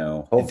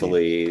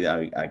 hopefully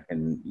I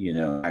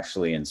can,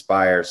 actually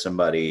inspire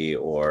somebody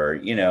or,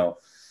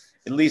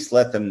 at least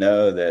let them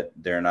know that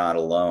they're not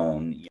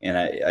alone. And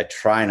I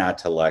try not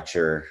to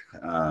lecture.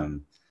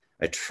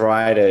 I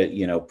try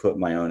to, put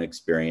my own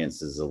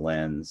experience as a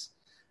lens.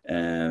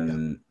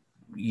 And,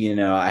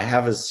 I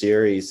have a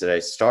series that I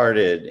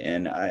started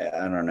and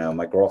I don't know,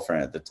 my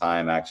girlfriend at the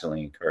time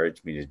actually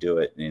encouraged me to do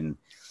it. And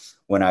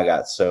when I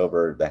got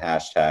sober, the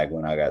hashtag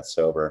when I got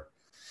sober,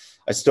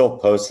 I still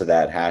posted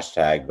that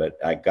hashtag, but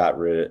I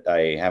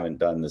haven't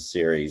done the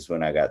series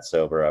when I got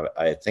sober.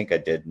 I think I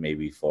did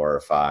maybe 4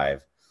 or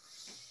 5,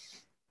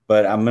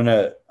 but I'm going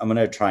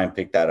to try and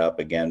pick that up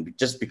again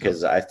just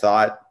because I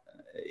thought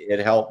it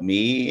helped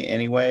me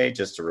anyway,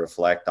 just to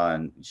reflect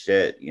on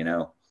shit,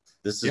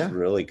 this is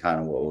really kind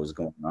of what was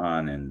going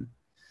on. And,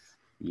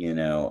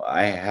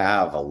 I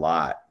have a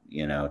lot,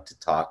 to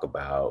talk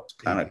about. It's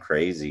kind of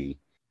crazy.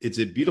 It's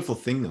a beautiful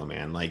thing though,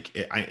 man.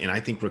 I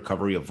think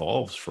recovery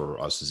evolves for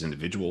us as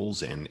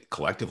individuals and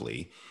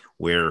collectively.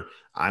 Where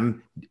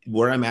I'm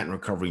at in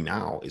recovery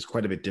now is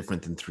quite a bit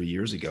different than 3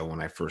 years ago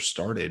when I first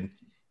started.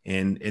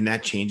 And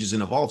that changes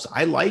and evolves.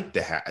 I like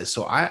the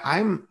so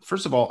I'm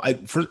first of all,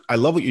 I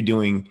love what you're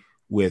doing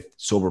with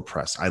Sober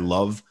Press. I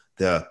love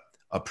the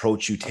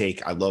approach you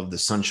take. I love the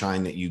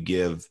sunshine that you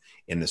give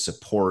and the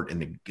support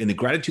and the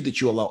gratitude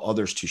that you allow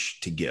others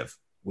to give,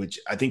 which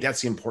I think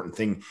that's the important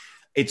thing.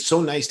 It's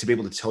so nice to be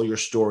able to tell your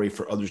story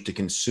for others to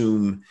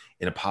consume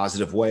in a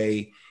positive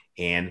way.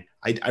 And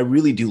I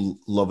really do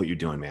love what you're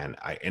doing, man.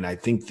 I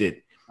think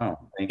that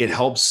it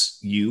helps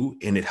you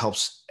and it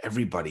helps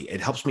everybody.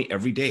 It helps me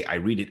every day. I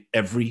read it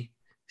every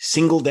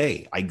single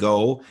day. I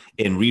go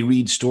and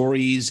reread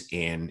stories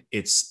and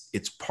it's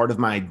part of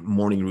my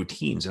morning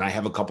routines. And I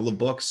have a couple of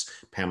books,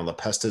 Pamela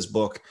Pesta's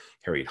book,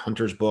 Harriet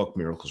Hunter's book,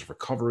 Miracles of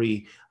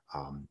Recovery.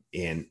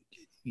 And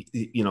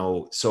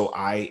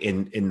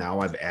now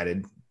I've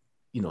added,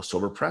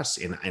 Sober Press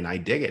and I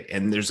dig it.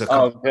 And there's a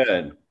couple,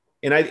 good.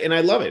 And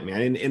I love it,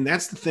 man. And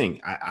that's the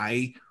thing.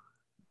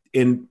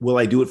 And will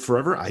I do it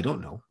forever? I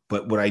don't know.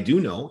 But what I do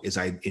know is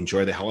I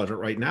enjoy the hell out of it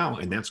right now.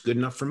 And that's good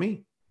enough for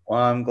me.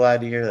 Well, I'm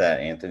glad to hear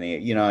that,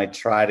 Anthony. I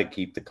try to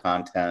keep the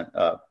content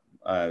up.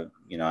 I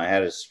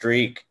had a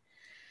streak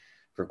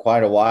for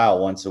quite a while,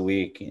 once a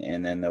week,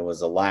 and then there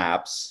was a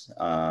lapse.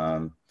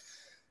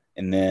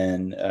 And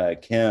then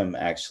Kim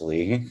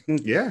actually,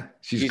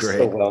 she's great.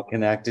 So well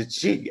connected.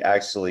 She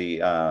actually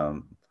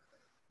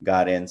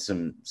got in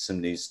some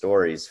new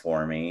stories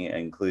for me,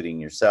 including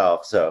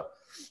yourself. So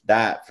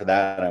for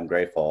that, I'm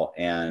grateful.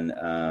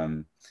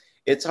 And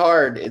it's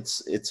hard.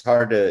 It's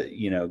hard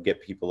to,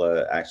 get people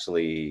to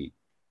actually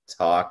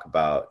talk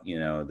about, you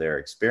know, their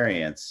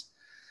experience.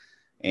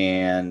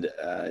 And,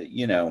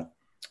 you know,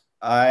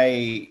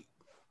 I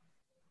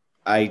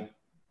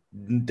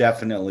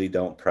definitely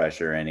don't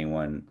pressure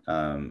anyone.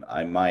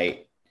 I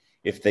might,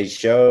 if they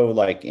show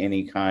like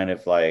any kind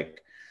of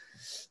like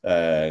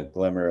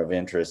glimmer of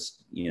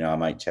interest, you know, I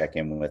might check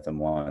in with them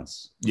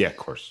once. Yeah, of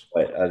course.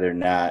 But other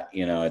than that,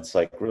 you know, it's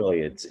like really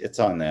it's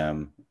on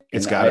them.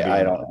 It's And got to be.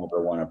 I don't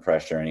ever want to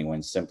pressure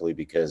anyone simply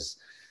because,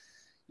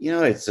 you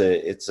know, it's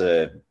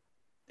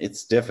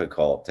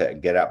difficult to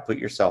get out, put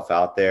yourself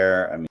out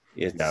there. I mean,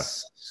 it's hard.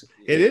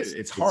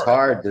 It's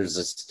hard. There's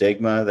a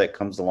stigma that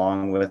comes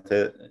along with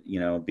it, you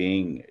know,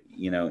 being,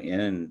 you know,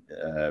 in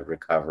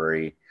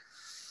recovery.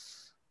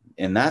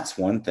 And that's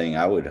one thing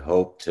I would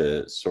hope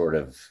to sort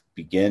of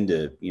begin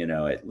to, you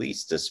know, at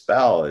least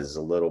dispel, is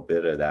a little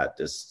bit of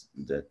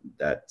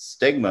that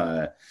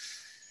stigma,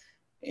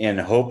 and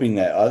hoping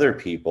that other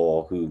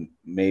people who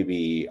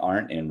maybe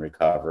aren't in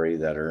recovery,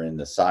 that are in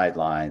the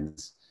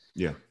sidelines,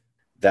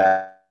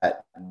 that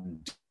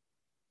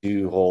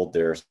do hold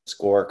their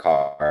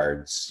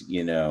scorecards,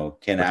 you know,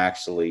 can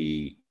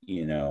actually,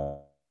 you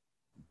know,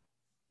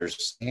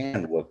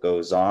 understand what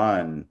goes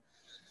on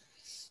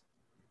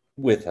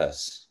with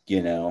us,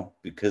 you know,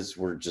 because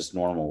we're just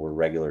normal. We're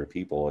regular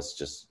people. It's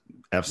just,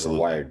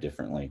 absolutely, we're wired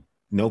differently.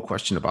 No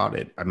question about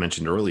it. I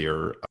mentioned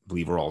earlier, I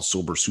believe we're all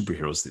sober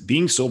superheroes. That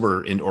being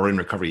sober or in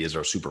recovery is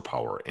our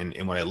superpower.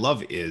 And what I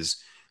love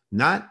is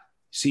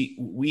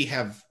we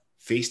have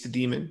faced the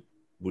demon.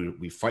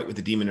 We fight with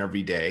the demon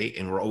every day,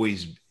 and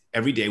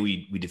every day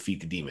we defeat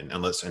the demon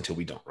until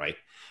we don't, right?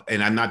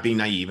 And I'm not being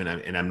naive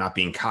and I'm not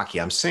being cocky.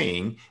 I'm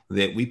saying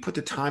that we put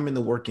the time and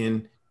the work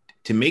in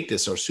to make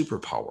this our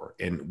superpower,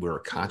 and we're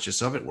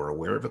conscious of it. We're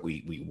aware of it.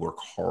 We work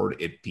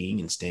hard at being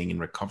and staying in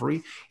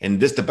recovery. And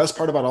the best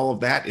part about all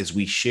of that is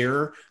we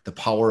share the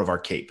power of our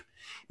cape,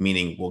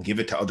 meaning we'll give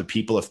it to other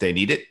people if they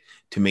need it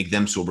to make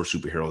them sober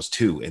superheroes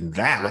too. And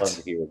that, love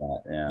to hear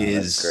that. Yeah,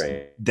 is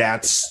great.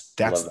 That's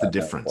the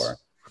difference.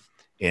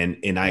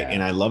 And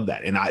I love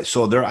that. And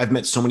I've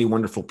met so many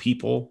wonderful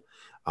people.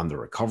 The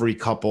recovery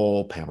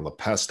couple, Pamela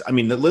Pest. I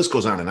mean, the list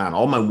goes on and on.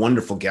 All my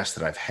wonderful guests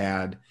that I've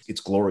had,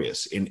 it's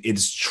glorious. And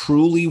it's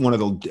truly one of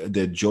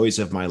the joys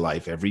of my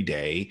life every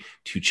day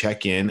to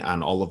check in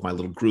on all of my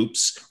little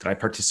groups that I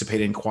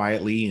participate in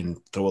quietly and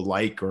throw a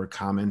like or a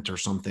comment or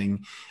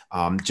something,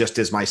 just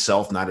as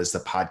myself, not as the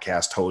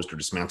podcast host or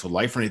Dismantled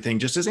Life or anything,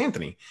 just as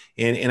Anthony.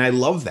 And I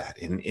love that.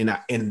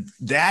 And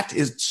that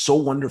is so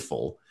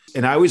wonderful.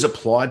 And I always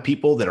applaud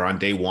people that are on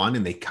day one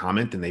and they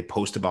comment and they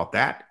post about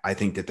that. I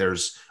think that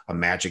there's a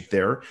magic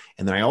there.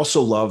 And then I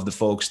also love the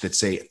folks that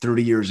say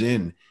 30 years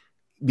in,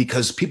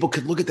 because people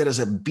could look at that as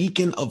a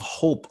beacon of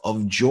hope,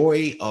 of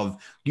joy,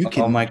 of you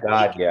can. Oh my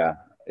God. Yeah.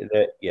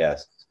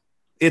 Yes.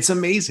 It's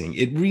amazing.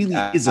 It really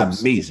is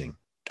amazing.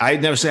 I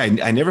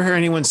never hear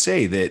anyone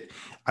say that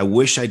I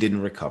wish I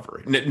didn't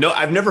recover. No,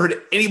 I've never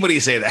heard anybody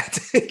say that,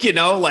 you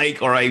know,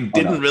 like, or I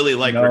didn't really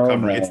like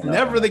recovery. It's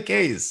never the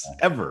case,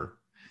 ever.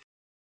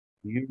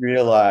 You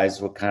realize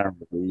what kind of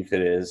relief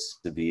it is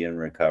to be in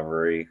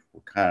recovery.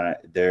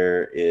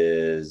 There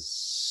is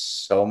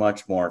so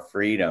much more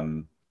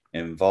freedom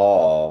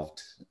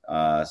involved,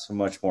 so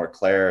much more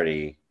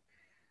clarity.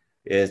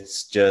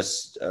 It's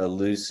just a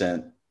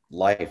lucent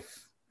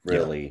life,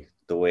 really,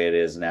 the way it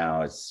is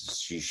now.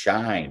 You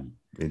shine.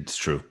 It's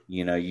true.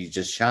 You know, you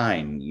just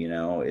shine, you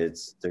know,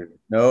 there's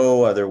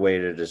no other way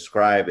to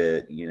describe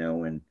it. You know,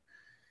 when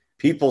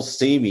people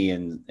see me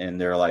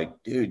and they're like,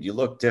 dude, you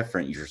look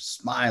different. You're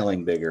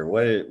smiling bigger.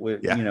 What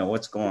you know,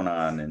 what's going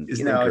on? And,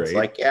 you know, it's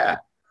like,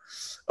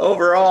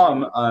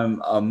 overall,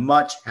 I'm a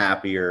much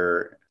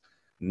happier,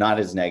 not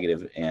as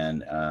negative.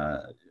 And,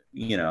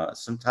 you know,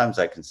 sometimes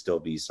I can still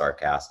be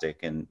sarcastic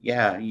and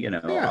man,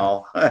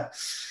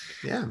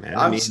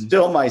 I'm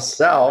still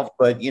myself,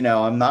 but, you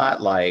know, I'm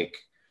not like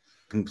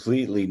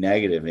completely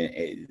negative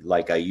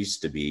like I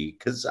used to be,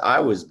 because I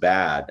was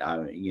bad.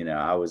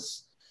 I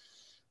was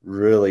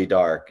really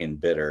dark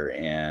and bitter,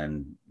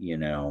 and you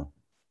know,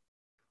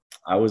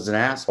 I was an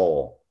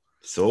asshole.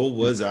 So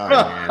was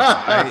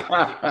I,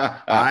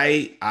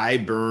 man. I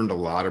burned a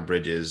lot of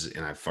bridges,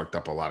 and I fucked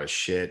up a lot of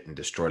shit and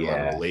destroyed a lot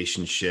of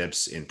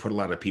relationships and put a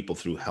lot of people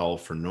through hell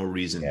for no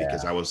reason,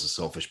 because I was a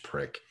selfish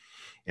prick.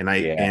 And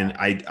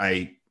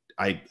I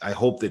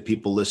hope that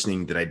people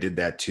listening that I did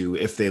that to,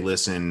 if they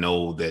listen,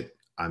 know that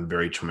I'm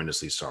very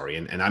tremendously sorry.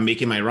 And I'm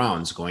making my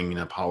rounds, going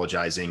and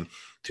apologizing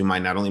to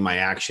not only my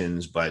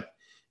actions, but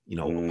you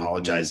know,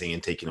 apologizing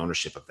and taking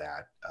ownership of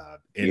that.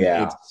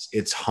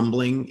 It's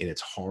humbling and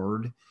it's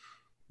hard,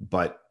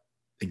 but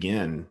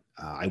again,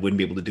 I wouldn't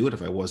be able to do it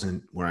if I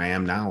wasn't where I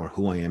am now or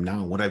who I am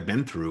now, what I've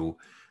been through,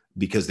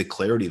 because the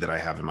clarity that I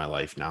have in my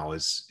life now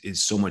is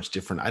so much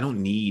different. I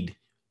don't need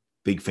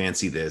big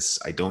fancy this.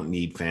 I don't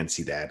need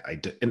fancy that.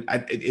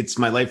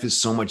 My life is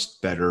so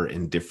much better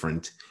and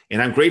different.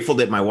 And I'm grateful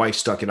that my wife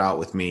stuck it out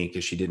with me,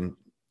 because she didn't,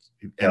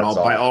 and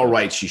by all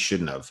rights, she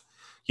shouldn't have.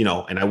 You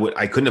know, and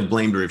I couldn't have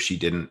blamed her if she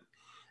didn't.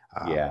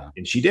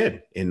 And she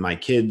did. And my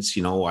kids,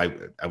 you know, I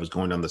was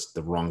going down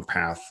the wrong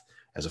path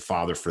as a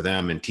father for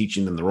them and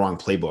teaching them the wrong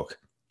playbook,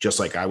 just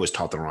like I was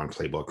taught the wrong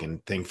playbook.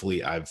 And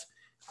thankfully I've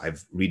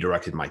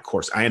redirected my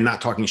course. I am not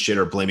talking shit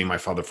or blaming my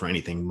father for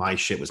anything. My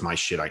shit was my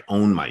shit. I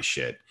own my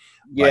shit.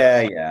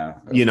 Yeah.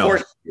 Of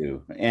course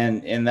you do.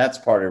 And that's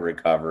part of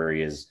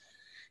recovery is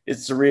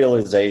it's the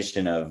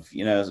realization of,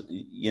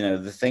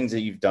 the things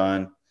that you've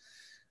done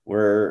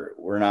were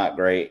not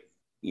great,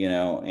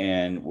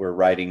 and we're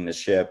righting the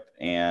ship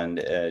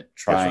and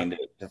trying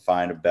to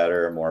find a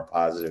better, more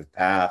positive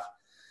path.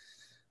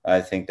 I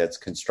think that's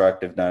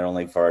constructive, not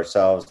only for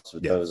ourselves,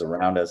 but those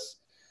around us.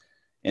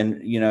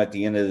 And, at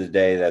the end of the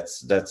day,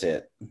 that's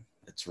it.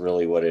 It's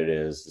really what it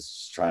is. It's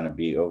just trying to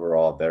be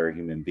overall a better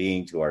human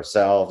being to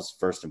ourselves,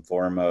 first and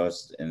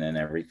foremost, and then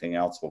everything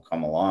else will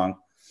come along.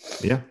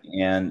 Yeah.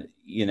 And,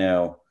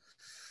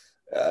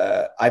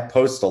 I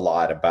post a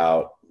lot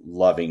about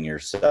loving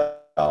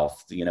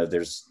yourself.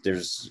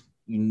 There's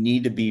you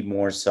need to be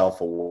more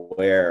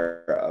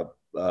self-aware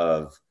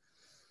of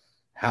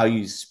how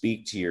you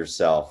speak to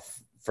yourself.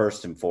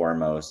 First and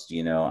foremost,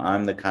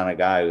 I'm the kind of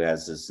guy who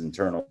has this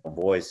internal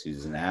voice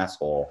who's an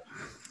asshole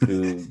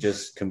who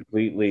just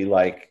completely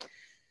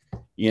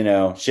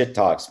shit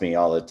talks me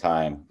all the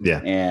time.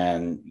 Yeah.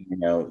 And,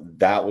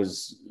 that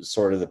was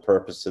sort of the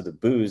purpose of the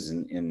booze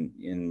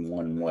in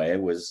one way,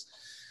 was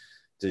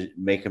to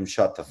make him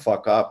shut the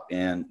fuck up.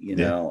 And,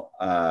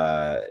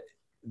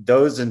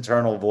 those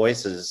internal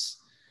voices,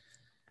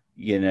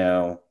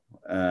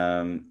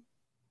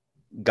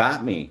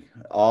 got me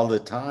all the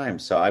time.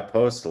 So I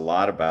post a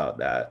lot about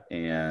that.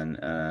 And,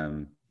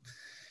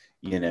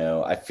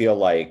 I feel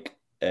like,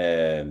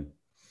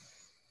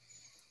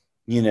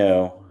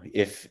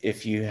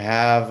 if you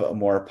have a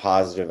more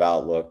positive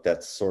outlook,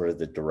 that's sort of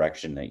the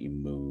direction that you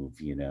move,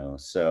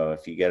 So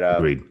if you get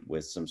up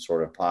with some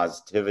sort of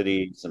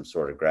positivity, some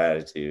sort of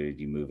gratitude,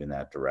 you move in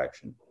that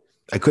direction.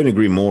 I couldn't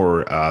agree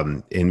more.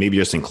 And maybe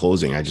just in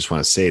closing, I just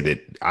want to say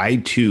that I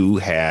too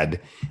had,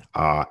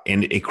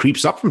 and it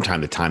creeps up from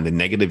time to time, the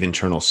negative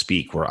internal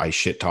speak where I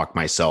shit talk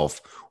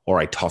myself or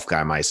I tough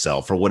guy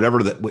myself or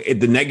whatever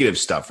the negative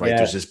stuff, right? Yes.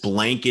 There's this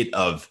blanket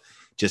of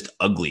just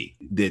ugly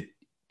that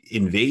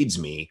invades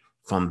me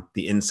from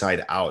the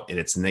inside out, and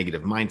it's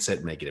negative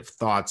mindset, negative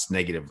thoughts,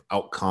 negative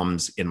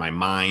outcomes in my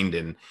mind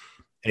and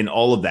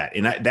all of that.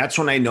 And that's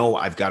when I know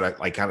I've got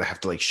to have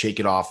to shake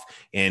it off.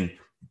 And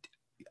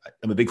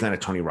I'm a big fan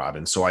of Tony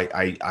Robbins. So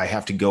I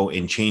have to go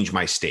and change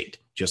my state,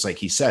 just like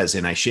he says,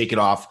 and I shake it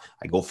off.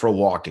 I go for a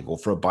walk, I go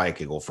for a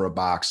bike, I go for a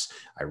box,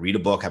 I read a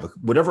book,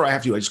 whatever I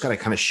have to do. I just got to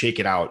kind of shake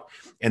it out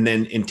and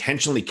then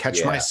intentionally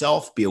catch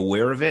myself, be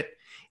aware of it,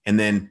 and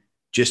then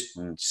just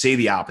say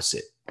the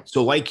opposite.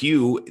 So like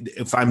you,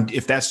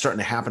 if that's starting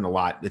to happen a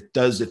lot, if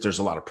there's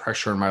a lot of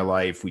pressure in my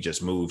life, we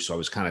just moved. So it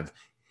was starting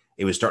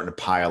to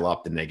pile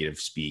up, the negative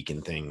speak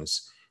and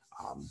things.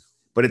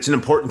 But it's an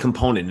important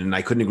component, and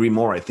I couldn't agree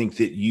more. I think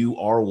that you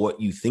are what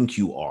you think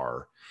you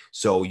are.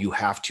 So you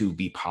have to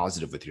be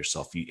positive with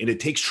yourself. And it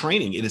takes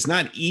training. It is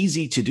not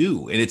easy to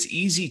do. And it's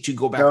easy to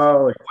go back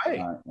the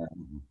way.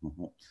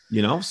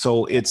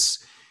 So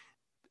it's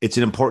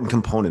an important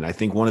component. I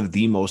think one of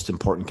the most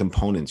important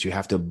components. You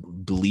have to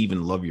believe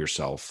and love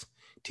yourself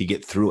to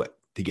get through it,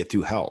 to get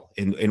through hell.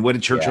 And what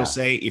did Churchill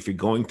say? If you're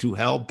going through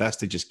hell, best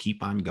to just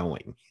keep on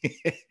going.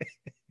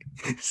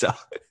 So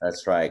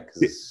that's right.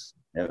 Because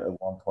at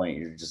one point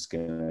you're just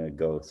gonna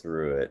go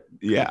through it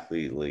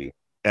completely.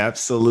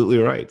 Absolutely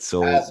right.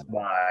 So that's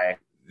why.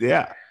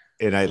 Yeah,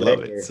 and I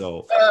love it.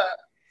 So,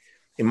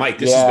 and Mike,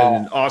 this has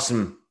been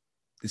awesome.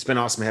 It's been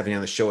awesome having you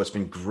on the show. It's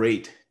been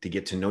great to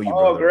get to know you,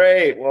 brother.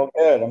 Great. Well,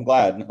 good. I'm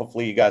glad. And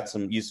hopefully you got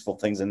some useful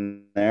things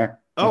in there.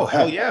 Oh,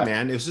 hell yeah,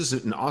 man. This is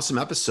an awesome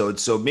episode.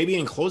 So maybe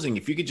in closing,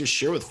 if you could just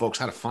share with folks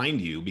how to find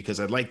you,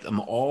 because I'd like them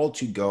all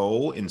to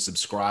go and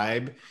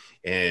subscribe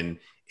and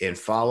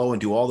follow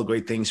and do all the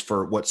great things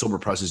for what Sober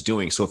Press is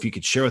doing. So if you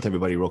could share with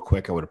everybody real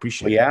quick, I would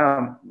appreciate it.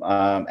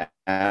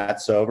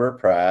 At Sober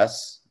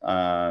Press.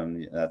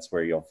 That's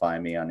where you'll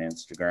find me on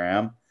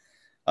Instagram.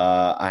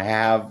 I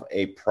have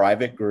a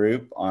private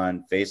group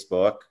on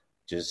Facebook.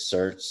 Just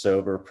search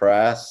Sober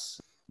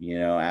Press,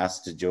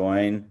 ask to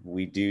join.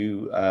 We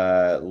do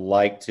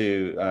like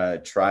to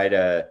try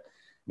to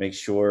make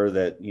sure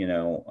that,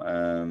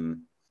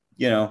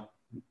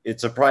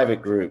 it's a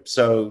private group.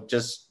 So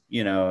just,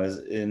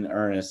 in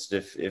earnest,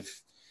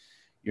 if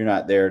you're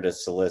not there to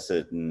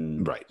solicit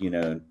and,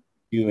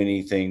 do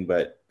anything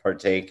but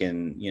partake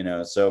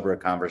in, sober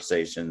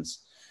conversations,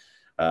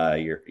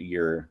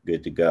 you're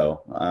good to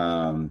go.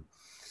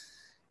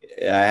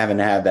 I haven't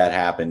had that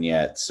happen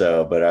yet.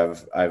 So, but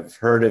I've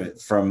heard of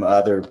it from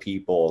other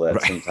people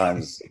that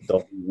sometimes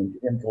they'll be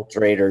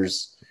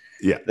infiltrators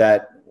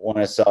that want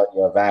to sell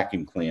you a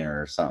vacuum cleaner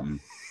or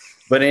something.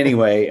 But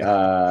anyway,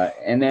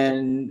 and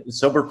then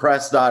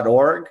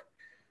soberpress.org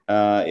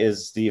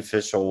is the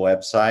official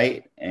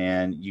website,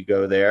 and you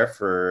go there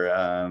for,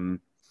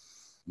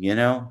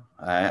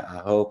 I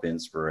hope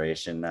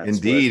inspiration. That's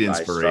indeed what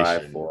inspiration. I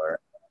strive for.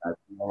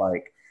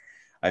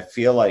 I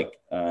feel like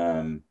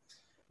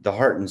the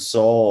heart and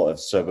soul of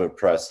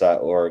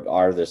soberpress.org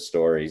are the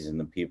stories and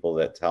the people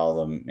that tell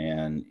them,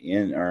 and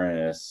in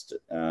earnest,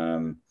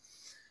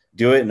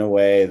 do it in a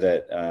way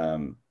that,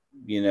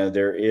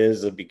 there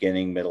is a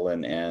beginning, middle,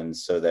 and end,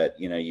 so that,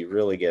 you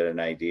really get an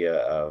idea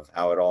of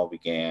how it all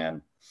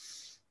began,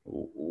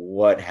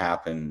 what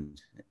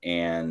happened,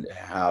 and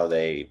how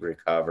they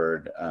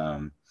recovered.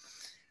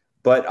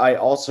 But I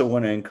also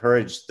want to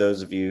encourage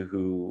those of you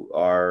who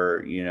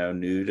are,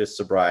 new to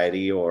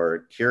sobriety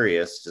or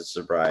curious to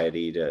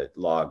sobriety to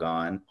log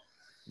on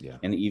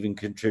and even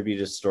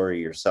contribute a story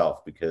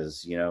yourself,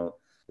 because,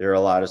 there are a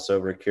lot of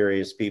sober,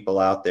 curious people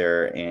out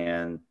there.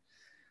 And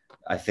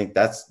I think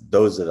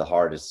those are the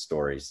hardest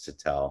stories to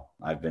tell.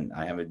 I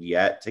haven't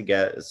yet to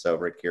get a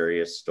sober,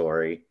 curious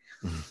story,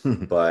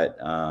 but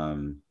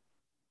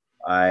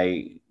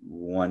I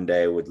one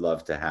day would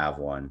love to have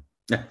one.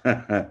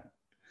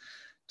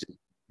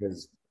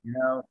 Because,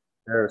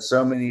 there are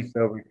so many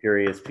sober,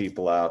 curious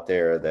people out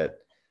there that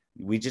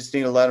we just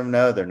need to let them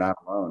know they're not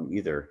alone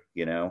either.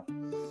 If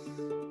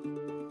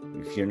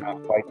you're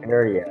not quite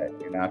there yet,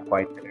 you're not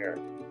quite there.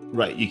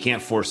 Right. You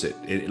can't force it.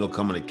 It'll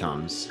come when it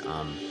comes.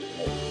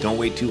 Don't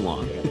wait too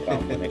long. It'll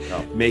come when it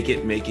comes. Make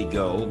it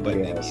go. But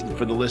yes,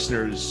 for the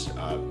listeners,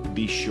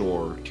 be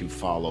sure to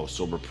follow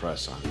Sober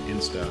Press on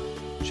Insta.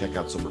 Check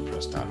out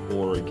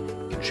soberpress.org.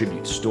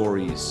 Contribute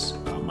stories.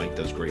 Mike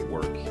does great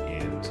work,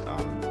 and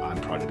I'm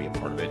proud to be a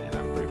part of it, and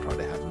I'm very proud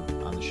to have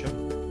him on the show.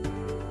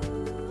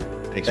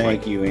 Thanks,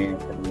 Mike. Thank you,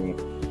 Anthony.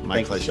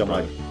 My pleasure. So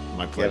much.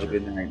 My pleasure. Have a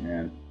good night,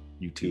 man.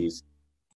 You too. Peace.